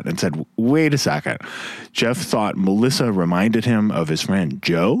heard that and said, wait a second. Jeff thought Melissa reminded him of his friend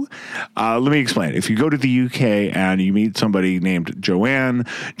Joe. Let me explain. If you go to the UK and you meet somebody named Joanne,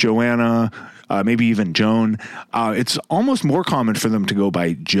 Joanna, maybe even Joan, it's almost more common for them to go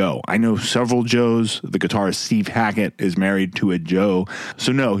by Joe. I know several Joes. The guitarist Steve Hackett is married to a Joe.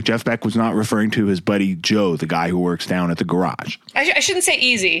 So no, Jeff Beck was not referring to his buddy Joe, the guy who works down at the garage. I shouldn't say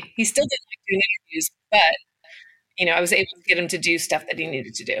easy. He still didn't like doing interviews, but I was able to get him to do stuff that he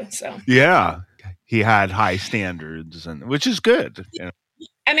needed to do. So yeah, he had high standards, which is good.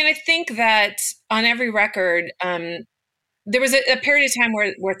 I mean, I think that on every record, there was a period of time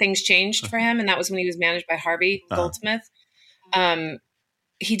where things changed for him, and that was when he was managed by Harvey Goldsmith.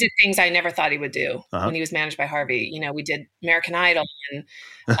 He did things I never thought he would do when he was managed by Harvey. We did American Idol and,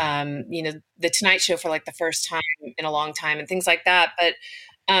 The Tonight Show for like the first time in a long time and things like that. But,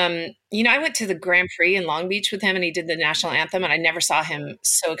 I went to the Grand Prix in Long Beach with him, and he did the national anthem, and I never saw him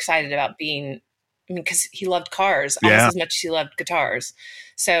so excited about because he loved cars almost as much as he loved guitars.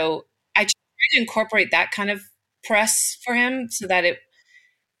 So I tried to incorporate that kind of press for him so that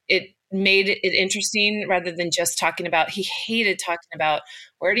it made it interesting rather than just talking about. He hated talking about,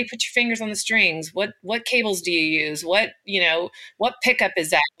 where do you put your fingers on the strings, what cables do you use, what pickup is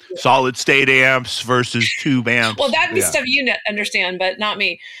that, solid state amps versus tube amps. Well, that'd be stuff you understand, but not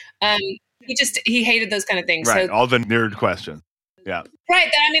me. He hated those kind of things. Right. So, all the nerd questions. Yeah,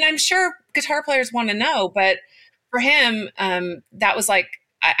 right. I mean, I'm sure guitar players want to know, but for him, that was like,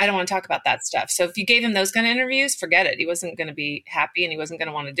 I don't want to talk about that stuff. So if you gave him those kind of interviews, forget it. He wasn't going to be happy, and he wasn't going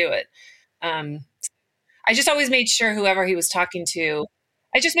to want to do it. I just always made sure whoever he was talking to,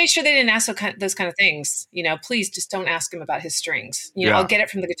 I just made sure they didn't ask those kind of things. Please just don't ask him about his strings. I'll get it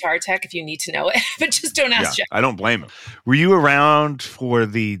from the guitar tech if you need to know it, but just don't ask Jeff. I don't blame him. Were you around for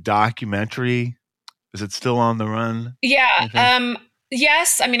the documentary? Is it still on the run? Yeah.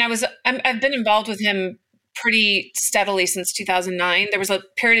 Yes. I mean, I've been involved with him pretty steadily since 2009. There was a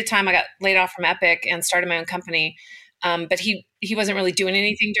period of time I got laid off from Epic and started my own company. But he wasn't really doing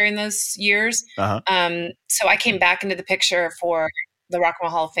anything during those years. So I came back into the picture for the Rock and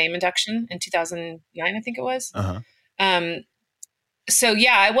Roll Hall of Fame induction in 2009, I think it was. So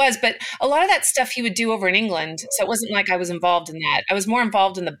yeah, I was, but a lot of that stuff he would do over in England. So it wasn't like I was involved in that. I was more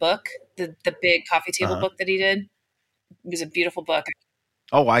involved in the book, the big coffee table book that he did. It was a beautiful book.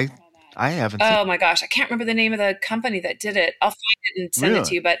 Oh, I haven't seen. Oh my gosh, I can't remember the name of the company that did it. I'll find it and send it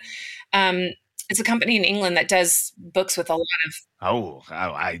to you. But it's a company in England that does books with a lot of. Oh,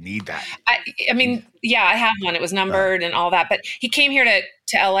 I need that. I mean, yeah, I have one. It was numbered and all that. But he came here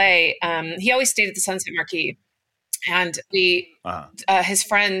to LA. He always stayed at the Sunset Marquis, and his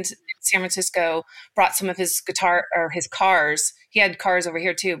friend San Francisco, brought some of his guitar or his cars. He had cars over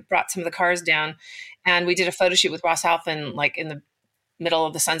here too, brought some of the cars down. And we did a photo shoot with Ross Halfin, like in the middle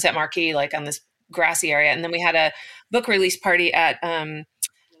of the Sunset Marquee, like on this grassy area. And then we had a book release party at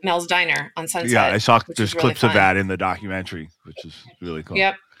Mel's Diner on Sunset. Yeah, I saw really there's clips fun. of that in the documentary, which is really cool.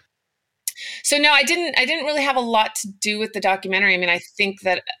 Yep. So no, I didn't really have a lot to do with the documentary. I mean, I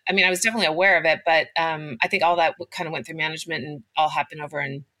was definitely aware of it, but I think all that kind of went through management and all happened over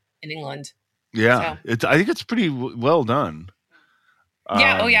in England. Yeah, So. I think it's pretty well done.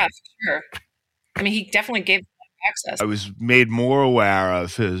 Yeah. Oh yeah, for sure. I mean, he definitely gave access. I was made more aware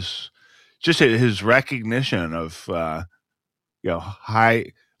of his recognition of,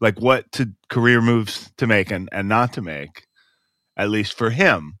 high, like what career moves to make and not to make, at least for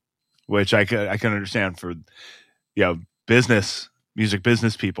him, which I can understand for, music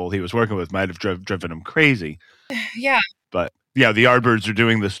business people he was working with might have driven him crazy. Yeah. But yeah, the Yardbirds are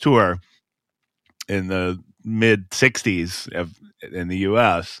doing this tour in the mid 60s in the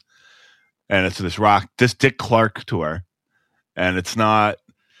US, and it's this Dick Clark tour, and it's not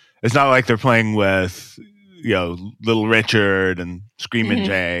like they're playing with Little Richard and Screamin'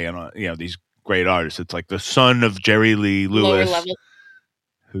 Jay and these great artists. It's like the son of Jerry Lee Lewis,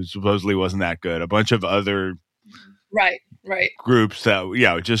 who supposedly wasn't that good, a bunch of other right groups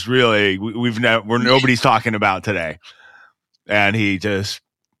that just really nobody's talking about today, and he just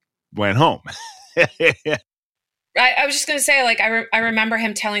went home. I was just going to say, like, I remember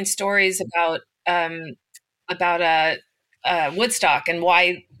him telling stories about Woodstock and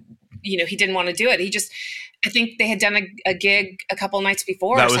why, he didn't want to do it. I think they had done a gig a couple of nights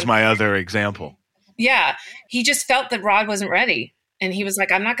before. That was my other example. Yeah. He just felt that Rod wasn't ready. And he was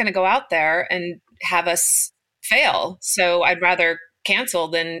like, I'm not going to go out there and have us fail. So I'd rather cancel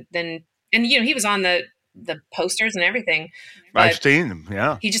than, and he was on the posters and everything. I've seen him.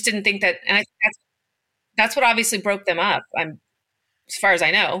 Yeah. He just didn't think that. And I think that's what obviously broke them up. As far as I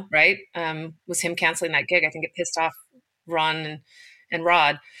know, right. Was him canceling that gig. I think it pissed off Ron and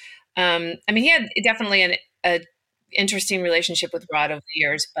Rod. I mean, he had definitely an interesting relationship with Rod over the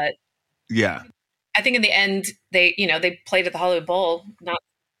years, but yeah, I think in the end they played at the Hollywood Bowl not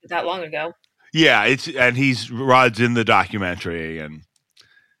that long ago. Yeah, Rod's in the documentary, and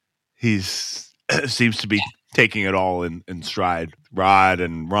he's seems to be taking it all in stride. Rod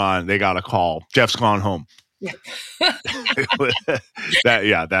and Ron, they got a call. Jeff's gone home. Yeah. That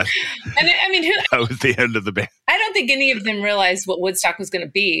was the end of the band. I don't think any of them realized what Woodstock was going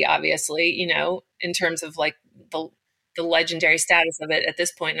to be, obviously, in terms of like the legendary status of it at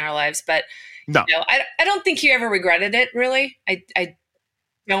this point in our lives. But no, I don't think he ever regretted it, really. I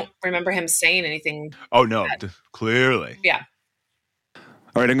don't remember him saying anything. Oh, no, clearly. Yeah.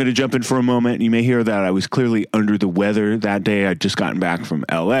 All right, I'm going to jump in for a moment. You may hear that I was clearly under the weather that day. I'd just gotten back from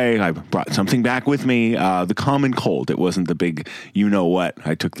L.A. I brought something back with me, the common cold. It wasn't the big you-know-what.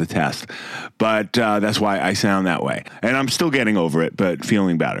 I took the test. But that's why I sound that way. And I'm still getting over it, but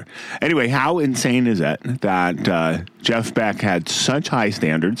feeling better. Anyway, how insane is it that Jeff Beck had such high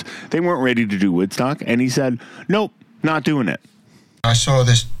standards? They weren't ready to do Woodstock, and he said, nope, not doing it. I saw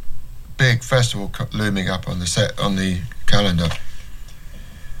this big festival looming up on the calendar.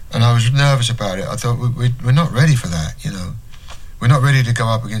 And I was nervous about it. I thought, we're not ready for that, We're not ready to go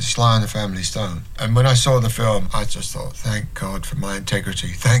up against Sly and the Family Stone. And when I saw the film, I just thought, thank God for my integrity.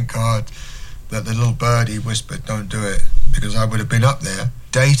 Thank God that the little birdie whispered, don't do it. Because I would have been up there,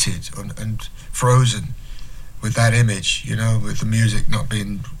 dated and frozen with that image, with the music not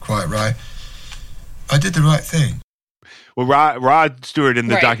being quite right. I did the right thing. Well, Rod Stewart in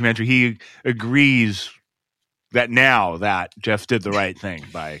the documentary, he agrees that Jeff did the right thing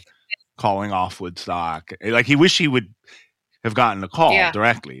by calling off Woodstock. Like, he wished he would have gotten a call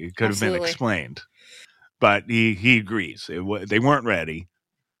directly. It could have been explained. But he agrees. They weren't ready.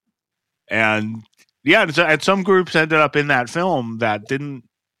 And, and some groups ended up in that film that didn't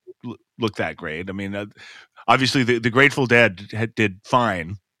look that great. I mean, obviously the Grateful Dead did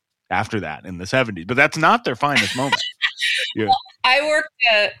fine after that in the 70s, but that's not their finest moment. Yeah. Well,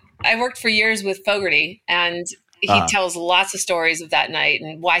 I worked for years with Fogerty, and he tells lots of stories of that night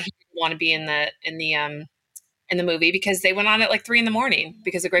and why he didn't want to be in the movie, because they went on at like 3 a.m.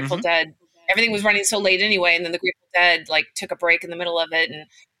 because the Grateful Dead, everything was running so late anyway, and then the Grateful Dead like took a break in the middle of it and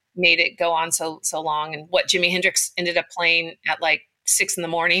made it go on so long. And what Jimi Hendrix ended up playing at like 6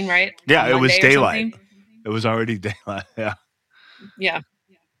 a.m, right? Yeah, it was daylight. It was already daylight. Yeah. Yeah.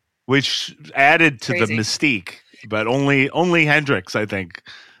 Which added to the mystique, but only Hendrix, I think,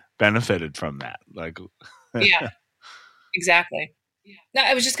 benefited from that. Like, yeah, exactly. No,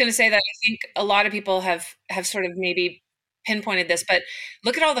 I was just going to say that I think a lot of people have sort of maybe pinpointed this, but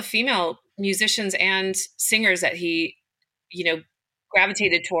look at all the female musicians and singers that he,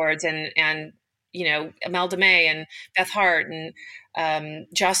 gravitated towards, and Imelda May and Beth Hart and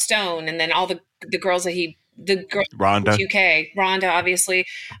Joss Stone, and then all the girls that the girl Rhonda, UK, Rhonda, obviously.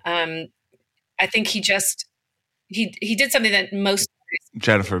 I think he did something that most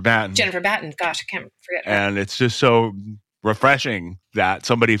Jennifer Batten. Gosh, I can't forget her. And it's just so refreshing that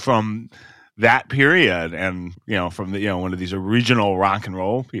somebody from that period, and from the one of these original rock and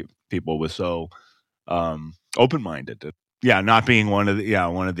roll people was so open-minded. Not being one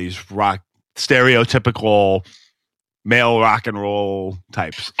of these rock stereotypical male rock and roll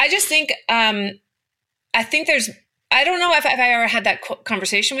types. I just think I don't know if I ever had that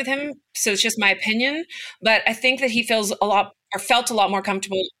conversation with him, so it's just my opinion, but I think that he felt a lot more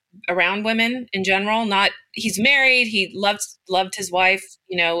comfortable around women in general. He's married, he loved his wife,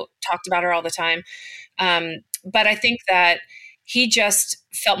 talked about her all the time. But I think that he just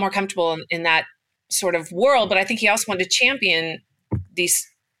felt more comfortable in that sort of world, but I think he also wanted to champion these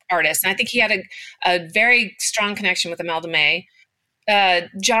artists. And I think he had a very strong connection with Imelda May,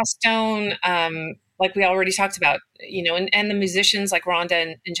 Joss Stone, like we already talked about, and the musicians like Rhonda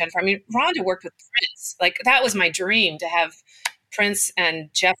and Jennifer. I mean, Rhonda worked with Prince. Like, that was my dream, to have Prince and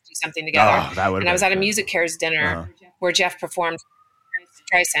Jeff do something together. Oh, and I was at a Music Cares dinner where Jeff performed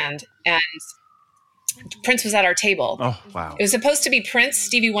Streisand, and Prince was at our table. Oh, wow. It was supposed to be Prince,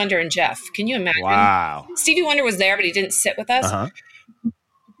 Stevie Wonder, and Jeff. Can you imagine? Wow. Stevie Wonder was there, but he didn't sit with us.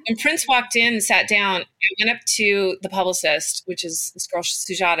 When Prince walked in and sat down, I went up to the publicist, which is this girl,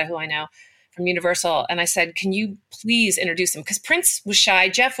 Sujata, who I know from Universal. And I said, can you please introduce him? Because Prince was shy.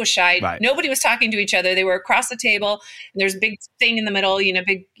 Jeff was shy. Right. Nobody was talking to each other. They were across the table. And there's a big thing in the middle,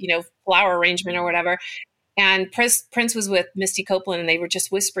 big, flower arrangement or whatever. And Prince was with Misty Copeland, and they were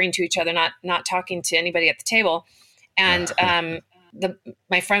just whispering to each other, not talking to anybody at the table. And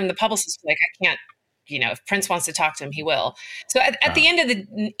my friend, the publicist, was like, I can't, if Prince wants to talk to him, he will. So at the end of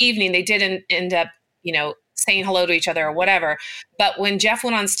the evening, they didn't end up, saying hello to each other or whatever. But when Jeff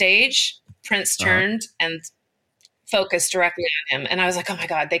went on stage, Prince turned and focused directly on him. And I was like, oh my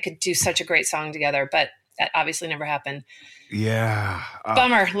God, they could do such a great song together. But that obviously never happened. Yeah.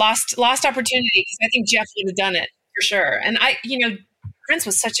 Bummer. Lost opportunity, because I think Jeff would have done it for sure. And Prince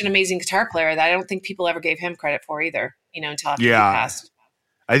was such an amazing guitar player that I don't think people ever gave him credit for either, until after he passed.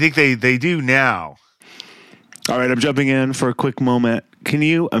 I think they do now. All right, I'm jumping in for a quick moment. Can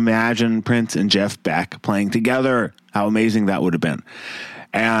you imagine Prince and Jeff Beck playing together? How amazing that would have been.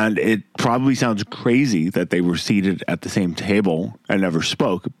 And it probably sounds crazy that they were seated at the same table and never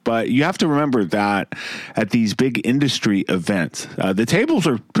spoke. But you have to remember that at these big industry events, the tables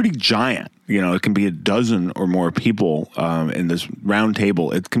are pretty giant. It can be a dozen or more people in this round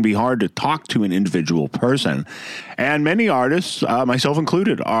table. It can be hard to talk to an individual person. And many artists, myself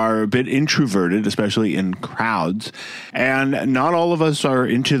included, are a bit introverted, especially in crowds. And not all of us are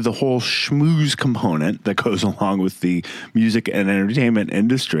into the whole schmooze component that goes along with the music and entertainment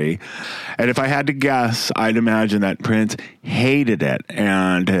industry. And if I had to guess, I'd imagine that Prince hated it,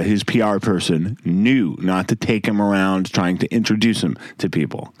 and his PR person knew not to take him around trying to introduce him to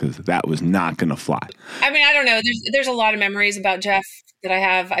people, because that was not going to fly. I mean, I don't know. There's a lot of memories about Jeff that I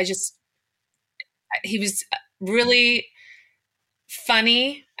have. He was really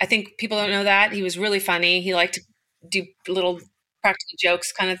funny. I think people don't know that. He was really funny. He liked to do little practical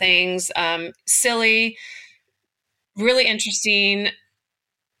jokes kind of things. Silly, really interesting,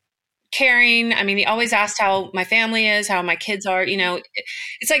 caring. I mean, he always asked how my family is, how my kids are.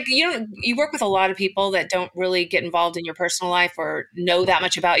 It's like you work with a lot of people that don't really get involved in your personal life or know that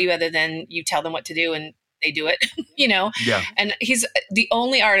much about you, other than you tell them what to do and they do it. Yeah. And he's the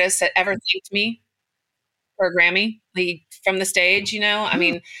only artist that ever thanked me for a Grammy from the stage. I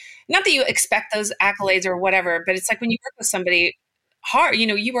mean, not that you expect those accolades or whatever, but it's like when you work with somebody hard,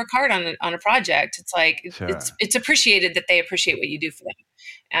 you work hard on a project. It's like, sure, it's appreciated that they appreciate what you do for them.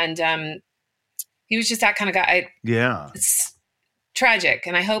 And he was just that kind of guy. It's tragic.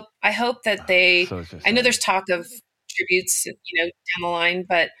 And I hope that I know there's talk of tributes, down the line,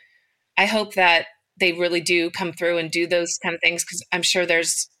 but I hope that they really do come through and do those kind of things. 'Cause I'm sure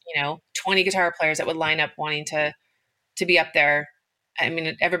there's, 20 guitar players that would line up wanting to be up there. I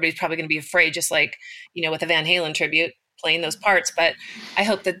mean, everybody's probably going to be afraid, just like, with a Van Halen tribute, playing those parts, but I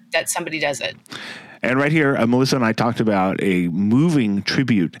hope that somebody does it. And right here, Melissa and I talked about a moving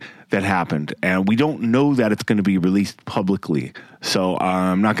tribute that happened, and we don't know that it's going to be released publicly. So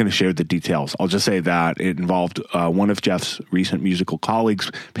I'm not going to share the details. I'll just say that it involved one of Jeff's recent musical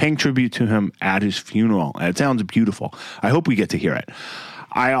colleagues paying tribute to him at his funeral. And it sounds beautiful. I hope we get to hear it.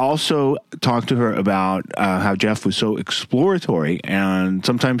 I also talked to her about how Jeff was so exploratory, and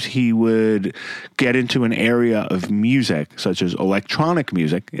sometimes he would get into an area of music, such as electronic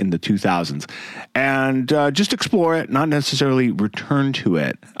music in the 2000s, and just explore it, not necessarily return to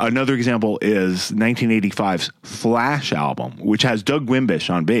it. Another example is 1985's Flash album, which has Doug Wimbish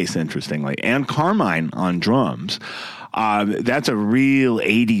on bass, interestingly, and Carmine on drums. That's a real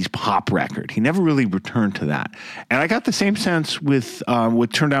 80s pop record. He never really returned to that. And I got the same sense with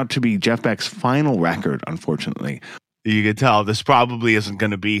what turned out to be Jeff Beck's final record, unfortunately. You could tell this probably isn't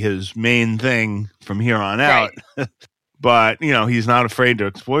going to be his main thing from here on out. Right. But, you know, he's not afraid to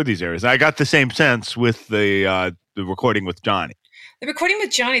explore these areas. I got the same sense with the recording with Johnny. The recording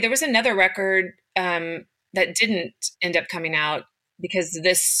with Johnny, there was another record that didn't end up coming out because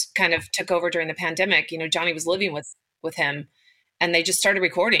this kind of took over during the pandemic. You know, Johnny was living with him, and they just started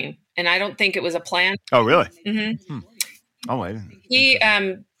recording, and I don't think it was a plan. Oh, really? Mm-hmm. Oh, I didn't. He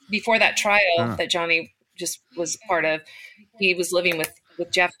before that trial that Johnny just was part of, he was living with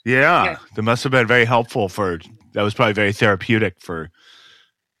Jeff. Yeah, that must have been very helpful that was probably very therapeutic for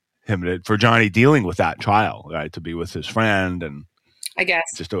him, for Johnny dealing with that trial, right? To be with his friend and I guess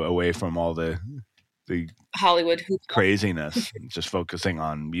just away from all the Hollywood craziness, just focusing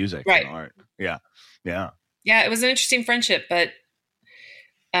on music and art. Yeah. Yeah, it was an interesting friendship, but,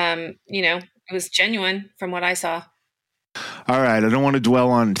 you know, it was genuine from what I saw. All right, I don't want to dwell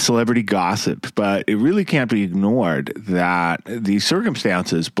on celebrity gossip, but it really can't be ignored that the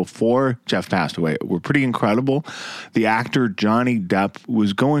circumstances before Jeff passed away were pretty incredible. The actor Johnny Depp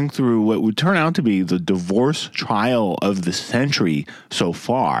was going through what would turn out to be the divorce trial of the century so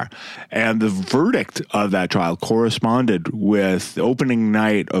far, and the verdict of that trial corresponded with the opening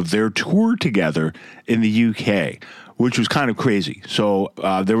night of their tour together in the UK, which was kind of crazy. So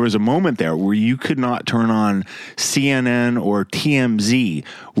there was a moment there where you could not turn on CNN or TMZ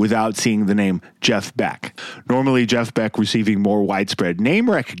without seeing the name Jeff Beck. Normally, Jeff Beck receiving more widespread name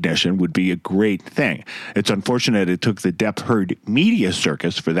recognition would be a great thing. It's unfortunate it took the Depp-Heard media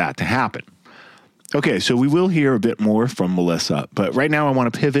circus for that to happen. Okay, so we will hear a bit more from Melissa, but right now I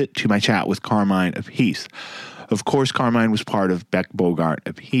want to pivot to my chat with Carmine Appice. Of course, Carmine was part of Beck Bogart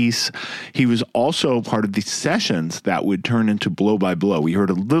Appice. He was also part of the sessions that would turn into Blow by Blow. We heard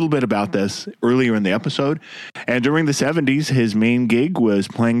a little bit about this earlier in the episode. And during the 70s, his main gig was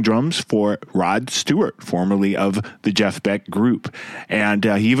playing drums for Rod Stewart, formerly of the Jeff Beck Group. And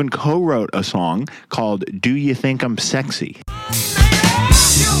he even co-wrote a song called Do You Think I'm Sexy?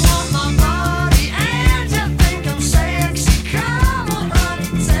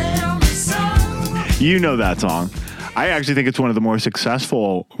 You know that song. I actually think it's one of the more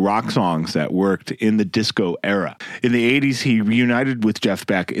successful rock songs that worked in the disco era. In the 80s, he reunited with Jeff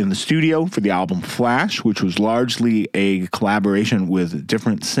Beck in the studio for the album Flash, which was largely a collaboration with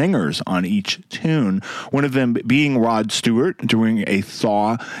different singers on each tune, one of them being Rod Stewart during a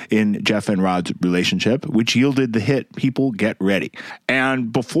thaw in Jeff and Rod's relationship, which yielded the hit People Get Ready.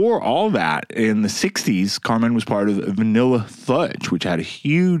 And before all that, in the 60s, Carmine was part of Vanilla Fudge, which had a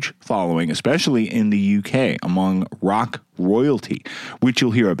huge following, especially in the UK, among rock royalty, which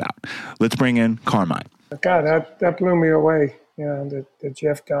you'll hear about. Let's bring in Carmine. God, that blew me away, you know, the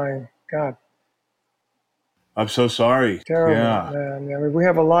Jeff dying. God. I'm so sorry. Terrible, man. I mean, we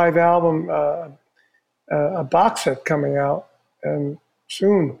have a live album, a box set coming out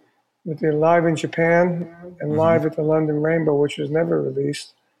soon. With the live in Japan and live at the London Rainbow, which was never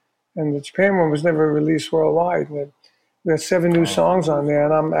released. And the Japan one was never released worldwide. And we had 7 new songs on there,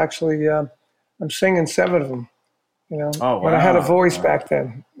 and I'm actually I'm singing 7 of them. You know, when I had a voice back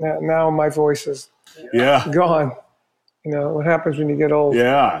then. Now my voice is gone. You know what happens when you get old.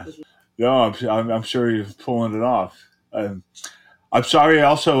 Yeah, no, I'm sure you're pulling it off. I'm sorry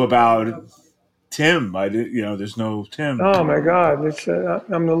also about Tim. There's no Tim. Oh my God, it's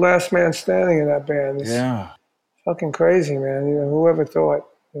I'm the last man standing in that band. It's fucking crazy, man. You know, whoever thought?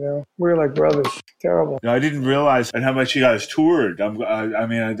 You know, we're like brothers. Terrible. I didn't realize how much you guys toured.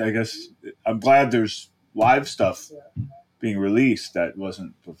 I guess I'm glad there's live stuff being released that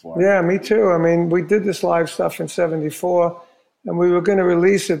wasn't before. Yeah, me too. I mean, we did this live stuff in '74, and we were going to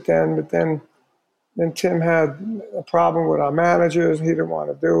release it then, but then Tim had a problem with our managers. He didn't want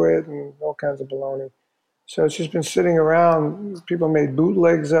to do it, and all kinds of baloney. So it's just been sitting around. People made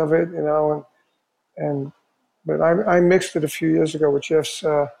bootlegs of it, you know, but I mixed it a few years ago with Jeff's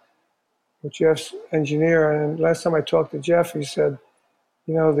engineer, and last time I talked to Jeff, he said,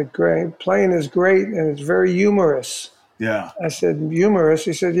 you know, playing is great and it's very humorous. Yeah. I said, humorous.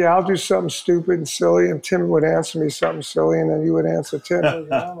 He said, yeah, I'll do something stupid and silly, and Tim would answer me something silly, and then you would answer Tim.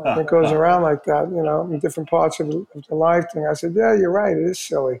 It goes around like that, in different parts of the live thing. I said, yeah, you're right. It is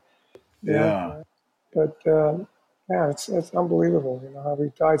silly. Yeah. But, yeah, it's unbelievable, how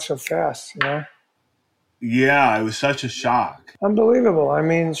he died so fast, Yeah, it was such a shock. Unbelievable. I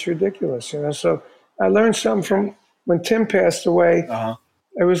mean, it's ridiculous, So I learned something from when Tim passed away. Uh-huh.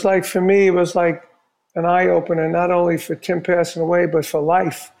 It was like, for me, it was like an eye-opener, not only for Tim passing away, but for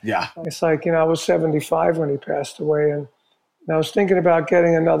life. Yeah. It's like, I was 75 when he passed away, and I was thinking about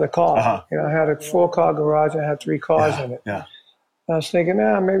getting another car. Uh-huh. I had a 4-car garage, and I had 3 cars in it. Yeah. And I was thinking,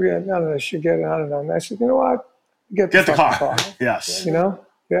 maybe I should get it. I don't know. And I said, you know what? Get the car. Yes. I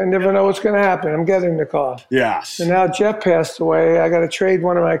never know what's going to happen. I'm getting the car. Yes. And now Jeff passed away. I got to trade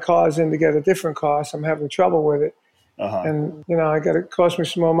one of my cars in to get a different car, so I'm having trouble with it. Uh-huh. And, it cost me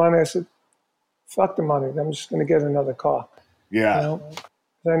some more money. I said, fuck the money. I'm just going to get another car. Yeah.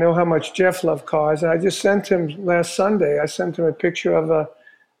 I know how much Jeff loved cars. And I just sent him last Sunday, I sent him a picture of a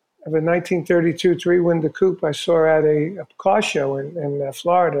 1932 three-window coupe I saw at a car show in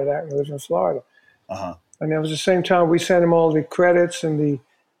Florida. I live in Florida. Uh-huh. And it was the same time we sent him all the credits and the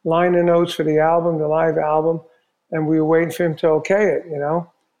liner notes for the album, the live album. And we were waiting for him to okay it,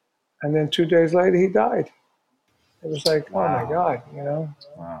 And then 2 days later, he died. It was like, wow. Oh, my God,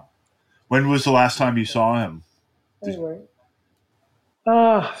 Wow. When was the last time you saw him? Anyway.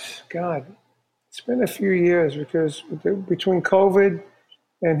 God. It's been a few years because between COVID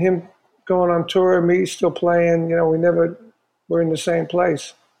and him going on tour, me still playing, we never were in the same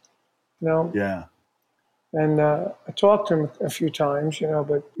place, Yeah. And I talked to him a few times,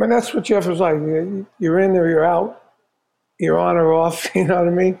 but that's what Jeff was like. You're in or you're out. You're on or off, you know what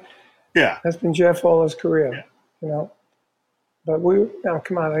I mean? Yeah. That's been Jeff all his career, But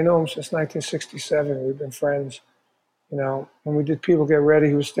come on, I know him since 1967. We've been friends, When we did People Get Ready,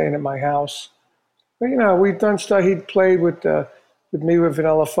 he was staying at my house. But, we've done stuff. He'd played with me with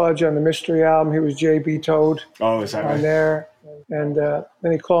Vanilla Fudge on the Mystery album. He was J.B. Toad. Oh, is that right? On there. And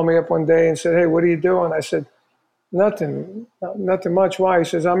then he called me up one day and said, hey, what are you doing? I said, nothing much. Why? He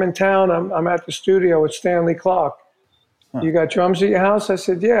says, I'm in town. I'm at the studio with Stanley Clark. Huh. You got drums at your house? I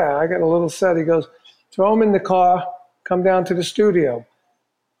said, yeah, I got a little set. He goes, throw them in the car, come down to the studio.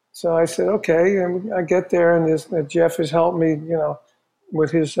 So I said, okay. And I get there, and Jeff has helped me,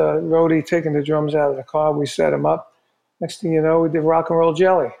 with his roadie taking the drums out of the car. We set him up. Next thing you know, we did Rock and Roll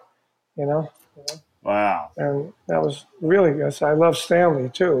Jelly, Wow. And that was really good. So I love Stanley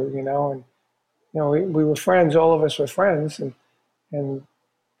too, and we were friends. All of us were friends, and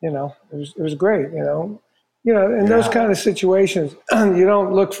it was great, in those kind of situations, you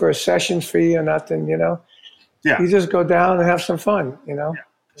don't look for a session fee or nothing, Yeah. You just go down and have some fun,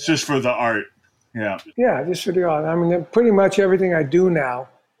 It's just for the art. Yeah. Yeah, just for the art. I mean, pretty much everything I do now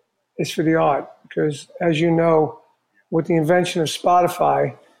is for the art because, as you know, with the invention of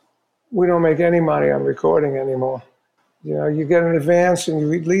Spotify, we don't make any money on recording anymore. You get an advance and you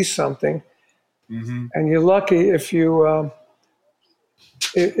release something, mm-hmm. and you're lucky if you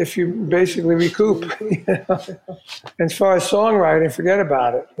basically recoup. As far as songwriting, forget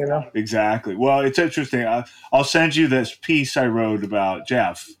about it. Exactly. Well, it's interesting. I'll send you this piece I wrote about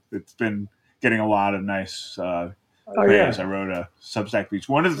Jeff. It's been getting a lot of nice praise. I wrote a Substack piece.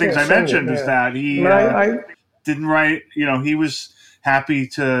 One of the things I mentioned is that he didn't write. He was happy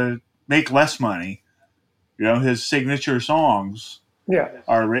to make less money. His signature songs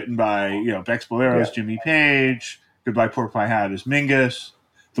are written by Beck's Boleros, Jimmy Page. Goodbye Pork Pie Hat is Mingus.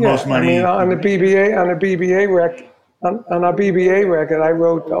 The most money. On the BBA record. On our BBA record, I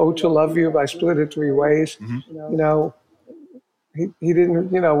wrote "Oh to Love You" by Split It Three Ways. Mm-hmm. He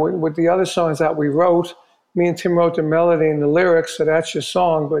didn't, with the other songs that we wrote, me and Tim wrote the melody and the lyrics, so that's your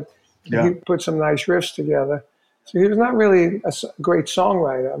song, but he put some nice riffs together. So he was not really a great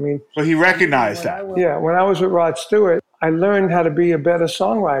songwriter. I mean, but he recognized that. Yeah, when I was with Rod Stewart, I learned how to be a better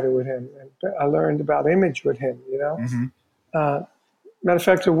songwriter with him. I learned about image with him, Mm-hmm. Matter of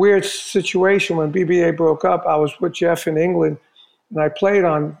fact, a weird situation when BBA broke up, I was with Jeff in England, and I played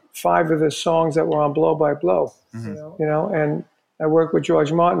on 5 of the songs that were on Blow by Blow, mm-hmm. And I worked with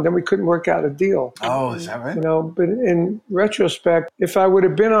George Martin. Then we couldn't work out a deal. Oh, is that right? But in retrospect, if I would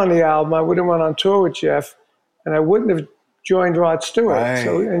have been on the album, I would have went on tour with Jeff, and I wouldn't have joined Rod Stewart. Right,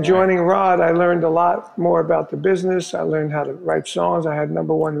 so in joining Rod, I learned a lot more about the business. I learned how to write songs. I had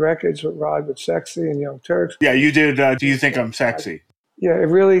 #1 records with Rod with Sexy and Young Turks. Yeah, you did. Do You Think I'm Sexy? yeah, it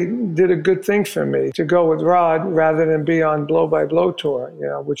really did a good thing for me to go with Rod rather than be on Blow by Blow tour,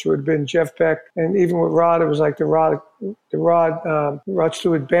 which would have been Jeff Beck. And even with Rod, it was like the Rod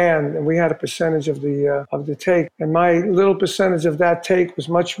Stewart band, and we had a percentage of the take. And my little percentage of that take was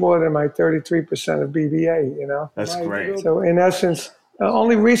much more than my 33% of BBA. That's great. So in essence,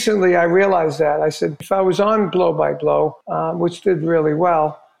 only recently I realized that. I said, if I was on Blow by Blow, which did really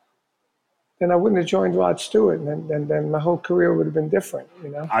well, then I wouldn't have joined Rod Stewart, and then my whole career would have been different,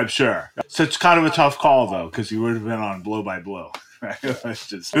 I'm sure. So it's kind of a tough call, though, because you would have been on Blow by Blow. Right? It's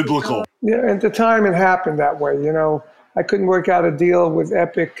just biblical. Yeah, at the time it happened that way. I couldn't work out a deal with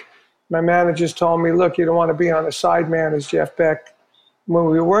Epic. My managers told me, look, you don't want to be on a side man as Jeff Beck. When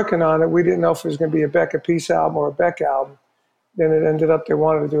we were working on it, we didn't know if it was going to be a Beck a Peace album or a Beck album. Then it ended up they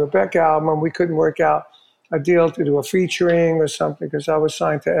wanted to do a Beck album, and we couldn't work out a deal to do a featuring or something because I was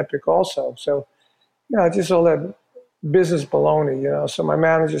signed to Epic also. So, just all that business baloney, So my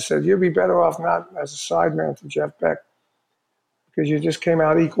manager said, you'd be better off not as a sideman to Jeff Beck because you just came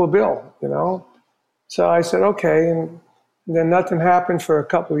out equal bill, So I said, okay. And then nothing happened for a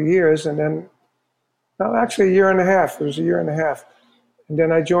couple of years. And then, actually a year and a half. It was a year and a half. And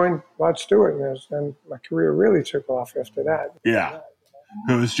then I joined Rod Stewart, and my career really took off after that. Yeah.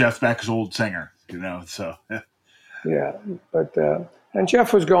 Who was Jeff Beck's old singer, so. Yeah, but and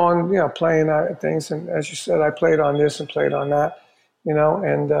Jeff was going, playing things, and as you said, I played on this and played on that,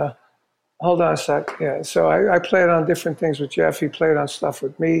 and hold on a sec. Yeah, so I played on different things with Jeff. He played on stuff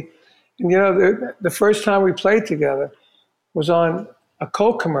with me, and the first time we played together was on a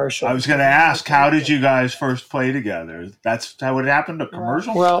Coke commercial. I was going to ask, how did you guys first play together? That's how it happened, a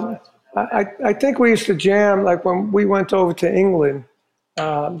commercial? Well, I think we used to jam, like when we went over to England.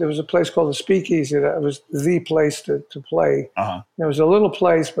 There was a place called the Speakeasy that was the place to play. Uh-huh. It was a little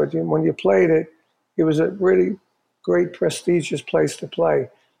place, but when you played it, it was a really great, prestigious place to play.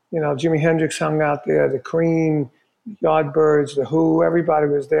 Jimi Hendrix hung out there, the Cream, Yardbirds, the Who, everybody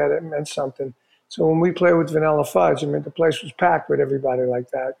was there. That meant something. So when we played with Vanilla Fudge, the place was packed with everybody like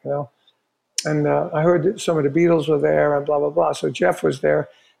that, And I heard that some of the Beatles were there and blah, blah, blah. So Jeff was there.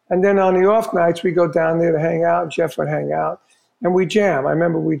 And then on the off nights, we go down there to hang out. Jeff would hang out. And we jam. I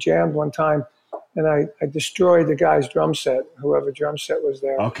remember we jammed one time, and I destroyed the guy's drum set, whoever drum set was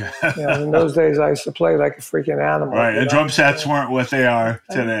there. Okay. In those days, I used to play like a freaking animal. Right, and drum sets weren't what they are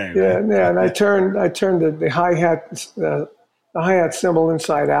today. Yeah, right? Yeah. And I turned the hi-hat cymbal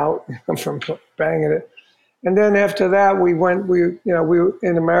inside out from banging it. And then after that, we were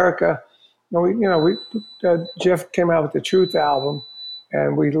in America. Jeff came out with the Truth album,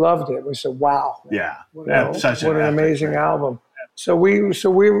 and we loved it. We said, "Wow, yeah, what an amazing album." So we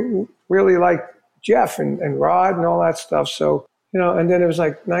really liked Jeff and Rod and all that stuff. So, and then it was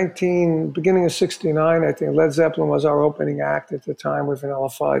like beginning of 69, I think Led Zeppelin was our opening act at the time with Vanilla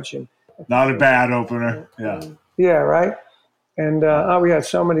Fudge. And not a bad opener. Yeah. Yeah, right. And we had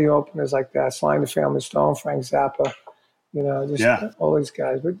so many openers like that. Sly and the Family Stone, Frank Zappa, all these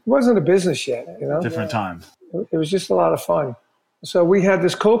guys. But it wasn't a business yet, Different time. It was just a lot of fun. So we had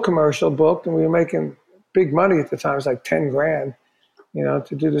this Coke commercial booked, and we were making big money at the time. It was like $10,000,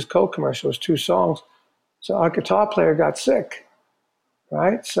 to do this Coke commercial. It was 2 songs. So our guitar player got sick,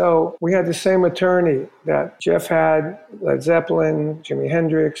 right? So we had the same attorney that Jeff had, Led Zeppelin, Jimi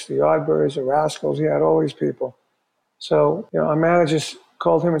Hendrix, the Yardbirds, the Rascals. He had all these people. So, our managers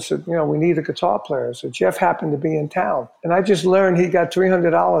called him and said, we need a guitar player. So Jeff happened to be in town. And I just learned he got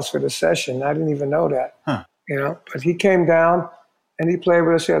 $300 for the session. I didn't even know that, But he came down and he played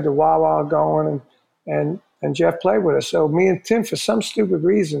with us. He had the wah-wah going and Jeff played with us. So me and Tim, for some stupid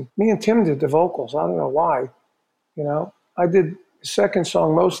reason, Tim did the vocals. I don't know why. I did the second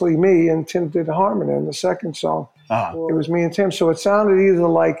song, mostly me, and Tim did the harmony in the second song. Uh-huh. It was me and Tim. So it sounded either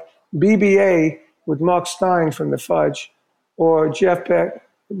like BBA with Mark Stein from the Fudge or Jeff Beck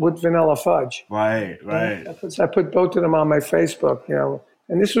with Vanilla Fudge. Right. I put both of them on my Facebook,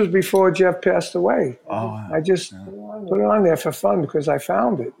 And this was before Jeff passed away. Oh, I just put it on there for fun because I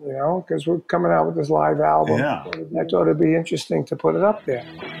found it, because we're coming out with this live album. Yeah. I thought it'd be interesting to put it up there.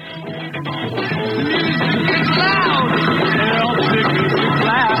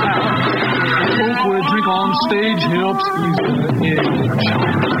 A drink on stage helps ease the edge.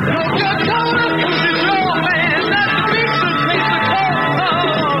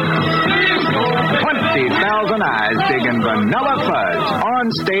 20,000 eyes digging Vanilla Fudge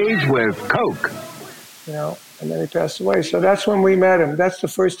on stage with Coke. And then he passed away. So that's when we met him. That's the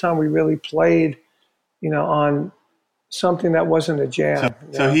first time we really played, on something that wasn't a jam.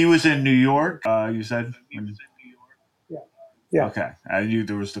 So he was in New York, you said? Yeah. Okay. I knew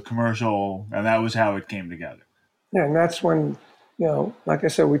there was the commercial, and that was how it came together. Yeah, and that's when like I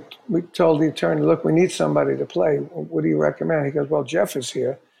said, we told the attorney, look, we need somebody to play. What do you recommend? He goes, well, Jeff is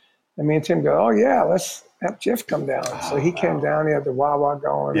here. And me and Tim go, oh, yeah, let's have Jeff come down. So he came down. He had the wah-wah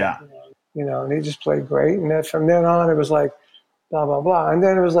going. Yeah. And he just played great. And then from then on, it was like blah, blah, blah. And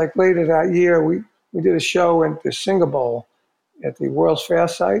then it was like later that year, we did a show at the Singer Bowl at the World's Fair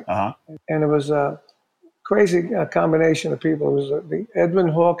site. Uh-huh. And it was a crazy combination of people. It was the Edwin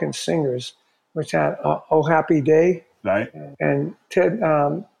Hawkins Singers, which had Oh Happy Day. Right. And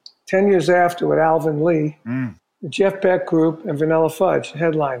 10 years after with Alvin Lee, the Jeff Beck Group and Vanilla Fudge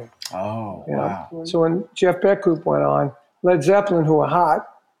headlining. Oh, wow. So when Jeff Beck Group went on, Led Zeppelin, who were hot,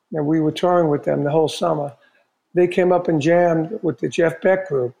 and we were touring with them the whole summer, they came up and jammed with the Jeff Beck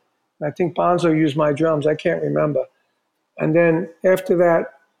Group. And I think Bonzo used my drums. I can't remember. And then after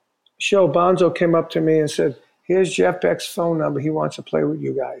that show, Bonzo came up to me and said, here's Jeff Beck's phone number. He wants to play with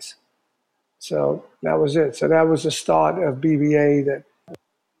you guys. So that was it. So that was the start of BBA that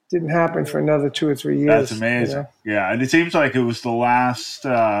didn't happen for another 2 or 3 years. That's amazing. Yeah, and it seems like it was the last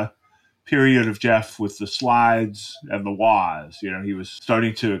period of Jeff with the slides and the wahs. He was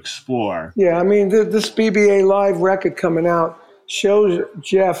starting to explore. Yeah, I mean, this BBA live record coming out shows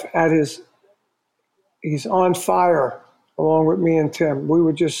Jeff at he's on fire along with me and Tim. We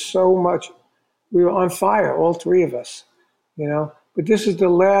were just we were on fire, all three of us, But this is the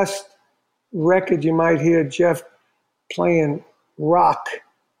last record you might hear Jeff playing rock,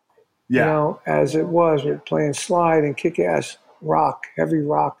 as it was. We're playing slide and kick-ass rock, heavy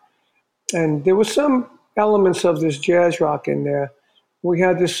rock. And there were some elements of this jazz rock in there. We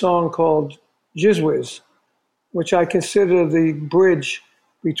had this song called Jizz Whiz, which I consider the bridge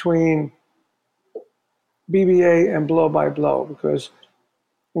between BBA and Blow by Blow, because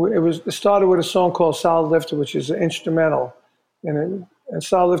it started with a song called Solid Lifter, which is an instrumental. And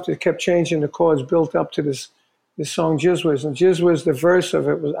Solid Lifter kept changing the chords, built up to this song Jizz Whiz. And Jizz Whiz, the verse of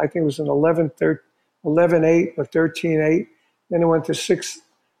it was, I think it was an 11-8 or 13-8. Then it went to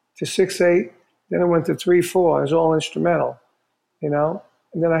 6-8. Then it went to 3-4. It was all instrumental, And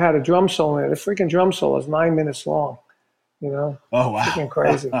then I had a drum solo in it. The freaking drum solo is 9 minutes long, Oh, wow. Freaking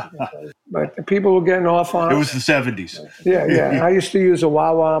crazy. But the people were getting off on it. It was the 70s. Yeah. I used to use a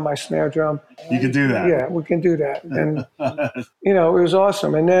wah-wah on my snare drum. You could do that. Yeah, we can do that. And, it was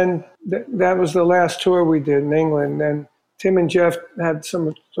awesome. And then that was the last tour we did in England. And Tim and Jeff had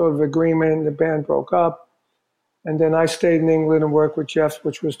some sort of agreement. The band broke up. And then I stayed in England and worked with Jeff,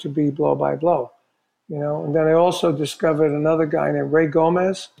 which was to be Blow by Blow. And then I also discovered another guy named Ray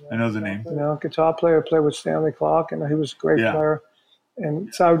Gomez. I know the name. Guitar player, played with Stanley Clarke, and he was a great player.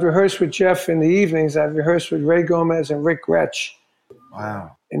 And so I would rehearse with Jeff in the evenings. I'd rehearse with Ray Gomez and Rick Gretsch.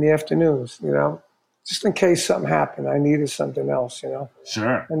 Wow. In the afternoons, just in case something happened. I needed something else,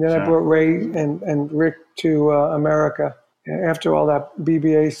 Sure. And then I brought Ray and Rick to America. And after all that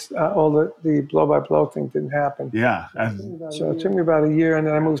BBA, all the blow-by-blow thing didn't happen. Yeah. So it took me about a year, and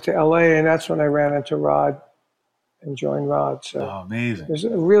then I moved to LA, and that's when I ran into Rod and joined Rod. So amazing. It was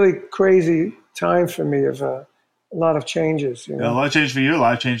a really crazy time for me of a lot of changes. A lot of changes for you, a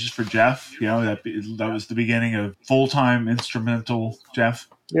lot of changes for Jeff. That was the beginning of full-time instrumental Jeff.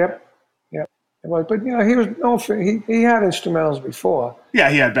 Yep. But he was known for he had instrumentals before.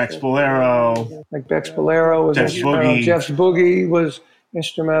 Yeah, he had Beck's Bolero. Like Beck's Bolero was Jeff's instrumental. Boogie. Jeff's Boogie was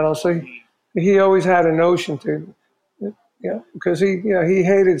instrumental. So he always had a notion to, because he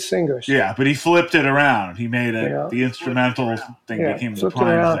hated singers. Yeah, but he flipped it around. He made it the instrumental thing became the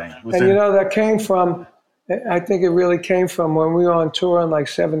prime thing. And that came from. I think it really came from when we were on tour in like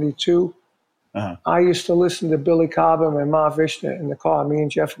 '72. Uh-huh. I used to listen to Billy Cobham and Ma Vishnu in the car. Me and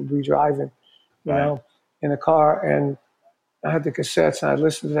Jeff would be driving. In the car, and I had the cassettes, and I'd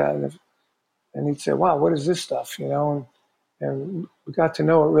listen to that, and he'd say, wow, what is this stuff, and we got to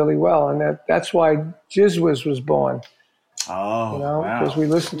know it really well, and that's why Jizz Whiz was born, because we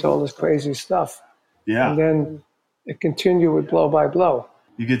listened to all this crazy stuff. Yeah. And then it continued with Blow by Blow.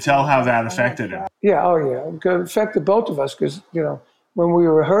 You could tell how that affected him. Yeah, it affected both of us, because, when we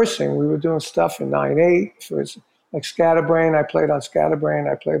were rehearsing, we were doing stuff in 9/8, for like Scatterbrain. I played on Scatterbrain.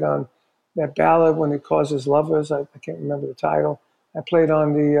 I played on that ballad When It Causes Lovers. I can't remember the title. I played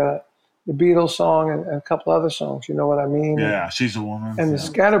on the Beatles song and a couple other songs. You know what I mean? Yeah, She's a Woman. And the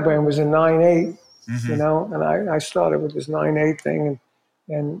Scatterbrain was in 9/8. And I started with this 9/8 thing,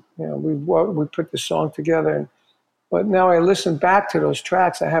 and we put the song together. But now I listen back to those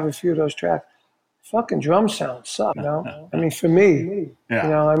tracks. I have a few of those tracks. Fucking drum sound suck, I mean, for me,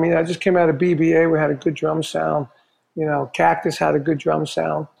 I just came out of BBA. We had a good drum sound. Cactus had a good drum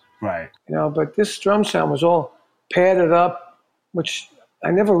sound. Right. But this drum sound was all padded up, which I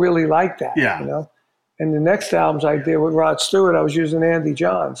never really liked that. Yeah. And the next albums I did with Rod Stewart, I was using Andy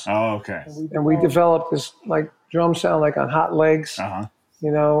Johns. Oh, okay. And we developed this like drum sound like on Hot Legs,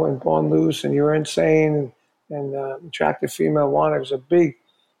 you know, and Born Loose and You're Insane and Attractive Female Wanted. It was a big,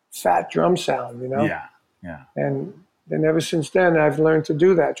 fat drum sound, you know? Yeah. And then ever since then, I've learned to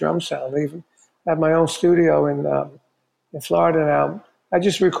do that drum sound. I even have my own studio in Florida now. I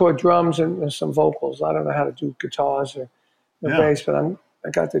just record drums and some vocals. I don't know how to do guitars or bass, but I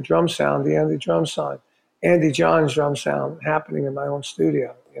got the drum sound, the Andy Johns drum sound happening in my own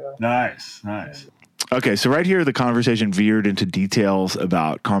studio, you know? Nice. Okay, so right here, the conversation veered into details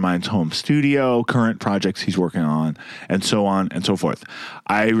about Carmine's home studio, current projects he's working on, and so on and so forth.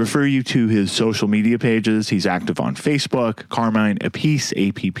 I refer you to his social media pages. He's active on Facebook, Carmine Appice,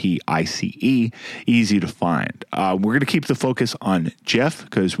 Appice, easy to find. We're going to keep the focus on Jeff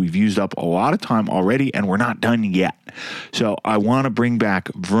because we've used up a lot of time already, and we're not done yet. So I want to bring back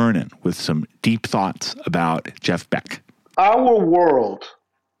Vernon with some deep thoughts about Jeff Beck. Our world,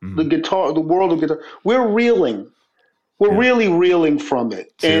 the world of guitar, we're reeling. We're really reeling from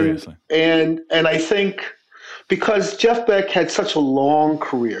it. Seriously. And I think because Jeff Beck had such a long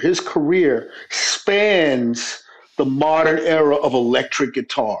career, his career spans the modern era of electric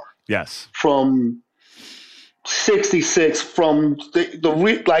guitar. Yes. From 66, from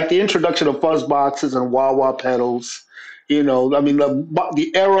the introduction of fuzz boxes and wah-wah pedals, you know, I mean,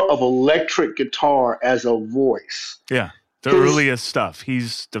 the era of electric guitar as a voice. Yeah. The earliest stuff.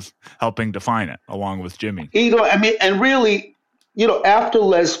 He's helping define it along with Jimmy. You know, I mean, and really, you know, after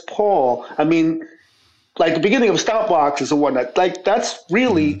Les Paul, I mean, like the beginning of stomp boxes and whatnot, like that's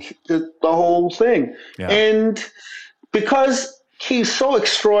really the whole thing. Yeah. And because he's so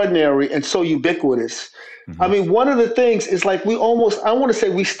extraordinary and so ubiquitous, I mean, one of the things is like I want to say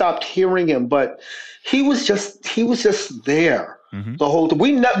we stopped hearing him, but he was just there the whole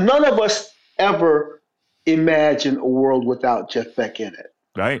time. None of us ever imagine a world without Jeff Beck in it.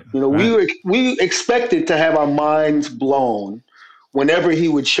 Right. You know, we expected to have our minds blown whenever he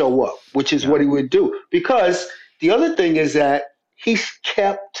would show up, which is what he would do. Because the other thing is that he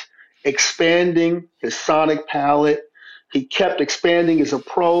kept expanding his sonic palette. He kept expanding his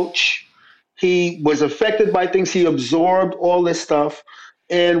approach. He was affected by things. He absorbed all this stuff.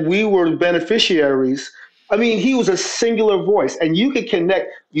 And we were beneficiaries. I mean, he was a singular voice. And you could connect.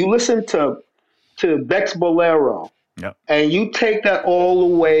 You listen to Beck's Bolero, and you take that all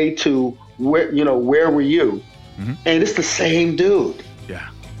the way to Where Were You? And it's the same dude.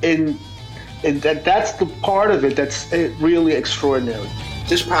 Yeah. And that's the part of it that's really extraordinary.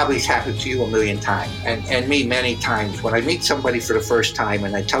 This probably has happened to you a million times, and me many times when I meet somebody for the first time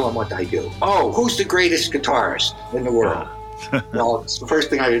and I tell them what I do. Oh, who's the greatest guitarist in the world? Well, the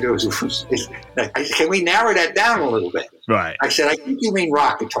first thing I do is can we narrow that down a little bit? Right. I said, I think you mean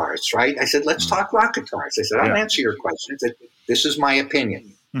rock guitarists, right? I said, let's talk rock guitarists. I said, I'll answer your question. I said, this is my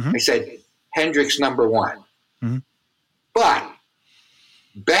opinion. I said, Hendrix number 1. But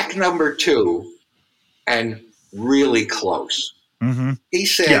Beck number 2 and really close. He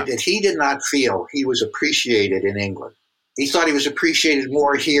said that he did not feel he was appreciated in England. He thought he was appreciated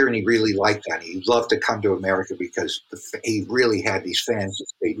more here, and he really liked that. He loved to come to America because he really had these fans that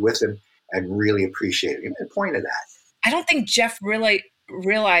stayed with him and really appreciated him. And the point of that. I don't think Jeff really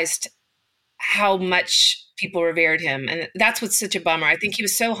realized how much people revered him. And that's what's such a bummer. I think he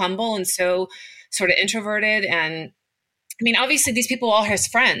was so humble and so sort of introverted. And I mean, obviously these people were all his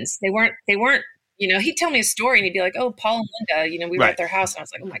friends. They weren't, you know, he'd tell me a story and he'd be like, oh, Paul and Linda, you know, we were at their house. And I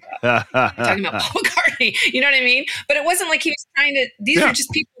was like, oh my God, I'm talking about Paul McCartney. You know what I mean? But it wasn't like he was trying to, these were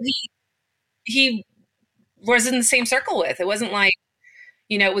just people he was in the same circle with. It wasn't like,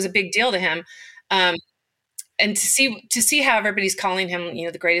 you know, it was a big deal to him. And to see how everybody's calling him, you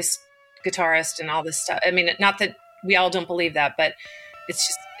know, the greatest guitarist and all this stuff. I mean, not that we all don't believe that, but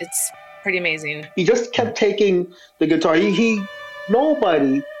it's pretty amazing. He just kept taking the guitar.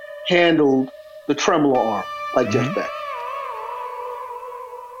 Nobody handled the tremolo arm like Jeff Beck.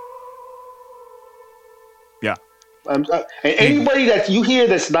 Yeah. And anybody that you hear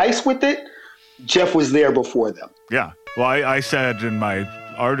that's nice with it, Jeff was there before them. Yeah. Well, I said in my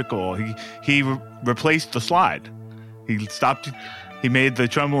article, he replaced the slide. He made the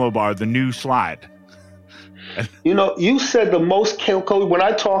tremolo bar the new slide. You know, you said the most, Cody, when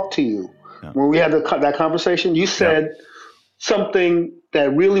I talked to you, when we had that conversation, you said something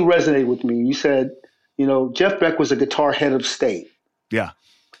that really resonated with me. You said, you know, Jeff Beck was a guitar head of state. Yeah,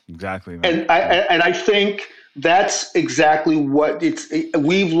 exactly. Man. And I think that's exactly what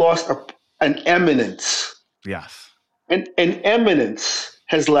we've lost an eminence. Yes. An eminence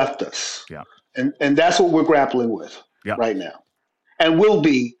has left us. Yeah. And that's what we're grappling with right now. And will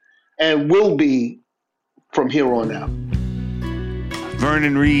be from here on out.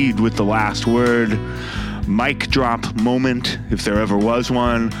 Vernon Reid with the last word. Mic drop moment, if there ever was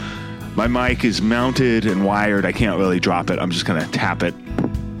one. My mic is mounted and wired. I can't really drop it. I'm just going to tap it.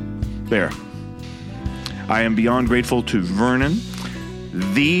 There. I am beyond grateful to Vernon,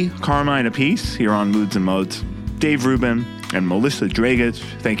 the Carmine Apiece here on Moods and Modes, Dave Rubin, and Melissa Dragic.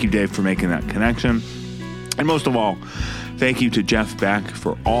 Thank you, Dave, for making that connection. And most of all, thank you to Jeff Beck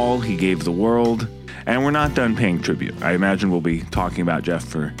for all he gave the world. And we're not done paying tribute. I imagine we'll be talking about Jeff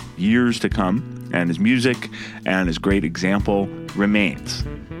for years to come, and his music and his great example remains.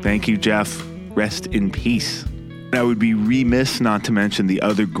 Thank you, Jeff. Rest in peace. I would be remiss not to mention the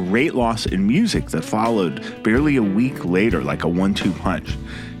other great loss in music that followed barely a week later, like a 1-2 punch.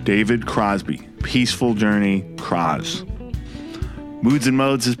 David Crosby, Peaceful Journey, Cros. Moods and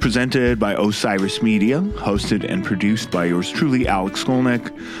Modes is presented by Osiris Media, hosted and produced by yours truly, Alex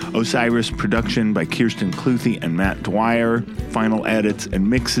Skolnick. Osiris production by Kirsten Cluthy and Matt Dwyer. Final edits and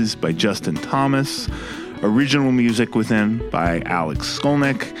mixes by Justin Thomas. Original music within by Alex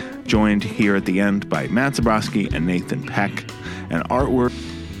Skolnick, joined here at the end by Matt Zabrowski and Nathan Peck. And artwork.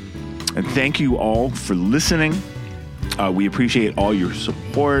 And thank you all for listening. We appreciate all your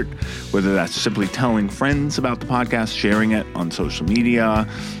support, whether that's simply telling friends about the podcast, sharing it on social media,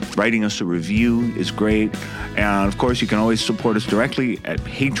 writing us a review is great. And of course, you can always support us directly at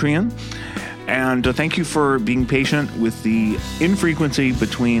Patreon. And thank you for being patient with the infrequency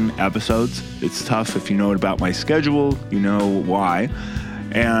between episodes. It's tough. If you know about my schedule, you know why.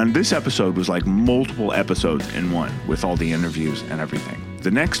 And this episode was like multiple episodes in one with all the interviews and everything. The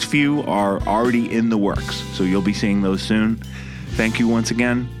next few are already in the works, so you'll be seeing those soon. Thank you once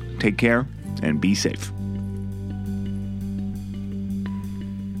again. Take care and be safe.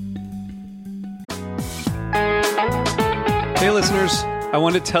 Hey listeners, I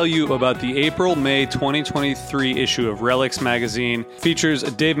want to tell you about the April-May 2023 issue of Relics magazine. Features a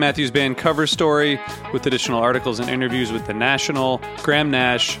Dave Matthews Band cover story with additional articles and interviews with The National, Graham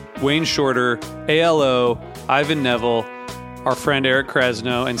Nash, Wayne Shorter, ALO, Ivan Neville, our friend Eric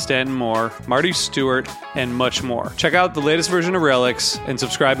Krasno and Stanton Moore, Marty Stewart, and much more. Check out the latest version of Relics and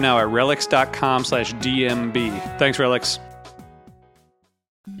subscribe now at relics.com/DMB. Thanks, Relics.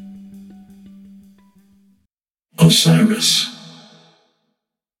 Osiris.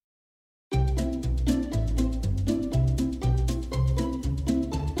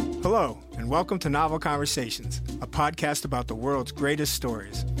 Hello, and welcome to Novel Conversations, a podcast about the world's greatest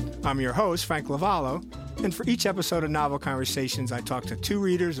stories. I'm your host, Frank Lavallo, and for each episode of Novel Conversations, I talk to two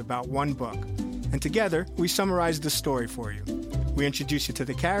readers about one book. And together, we summarize the story for you. We introduce you to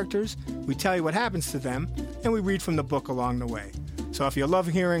the characters, we tell you what happens to them, and we read from the book along the way. So if you love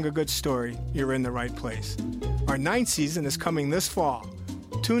hearing a good story, you're in the right place. Our 9th season is coming this fall.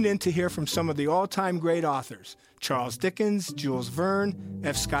 Tune in to hear from some of the all-time great authors, Charles Dickens, Jules Verne,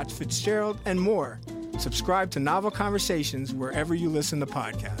 F. Scott Fitzgerald, and more. Subscribe to Novel Conversations wherever you listen to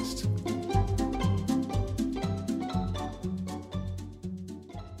podcasts.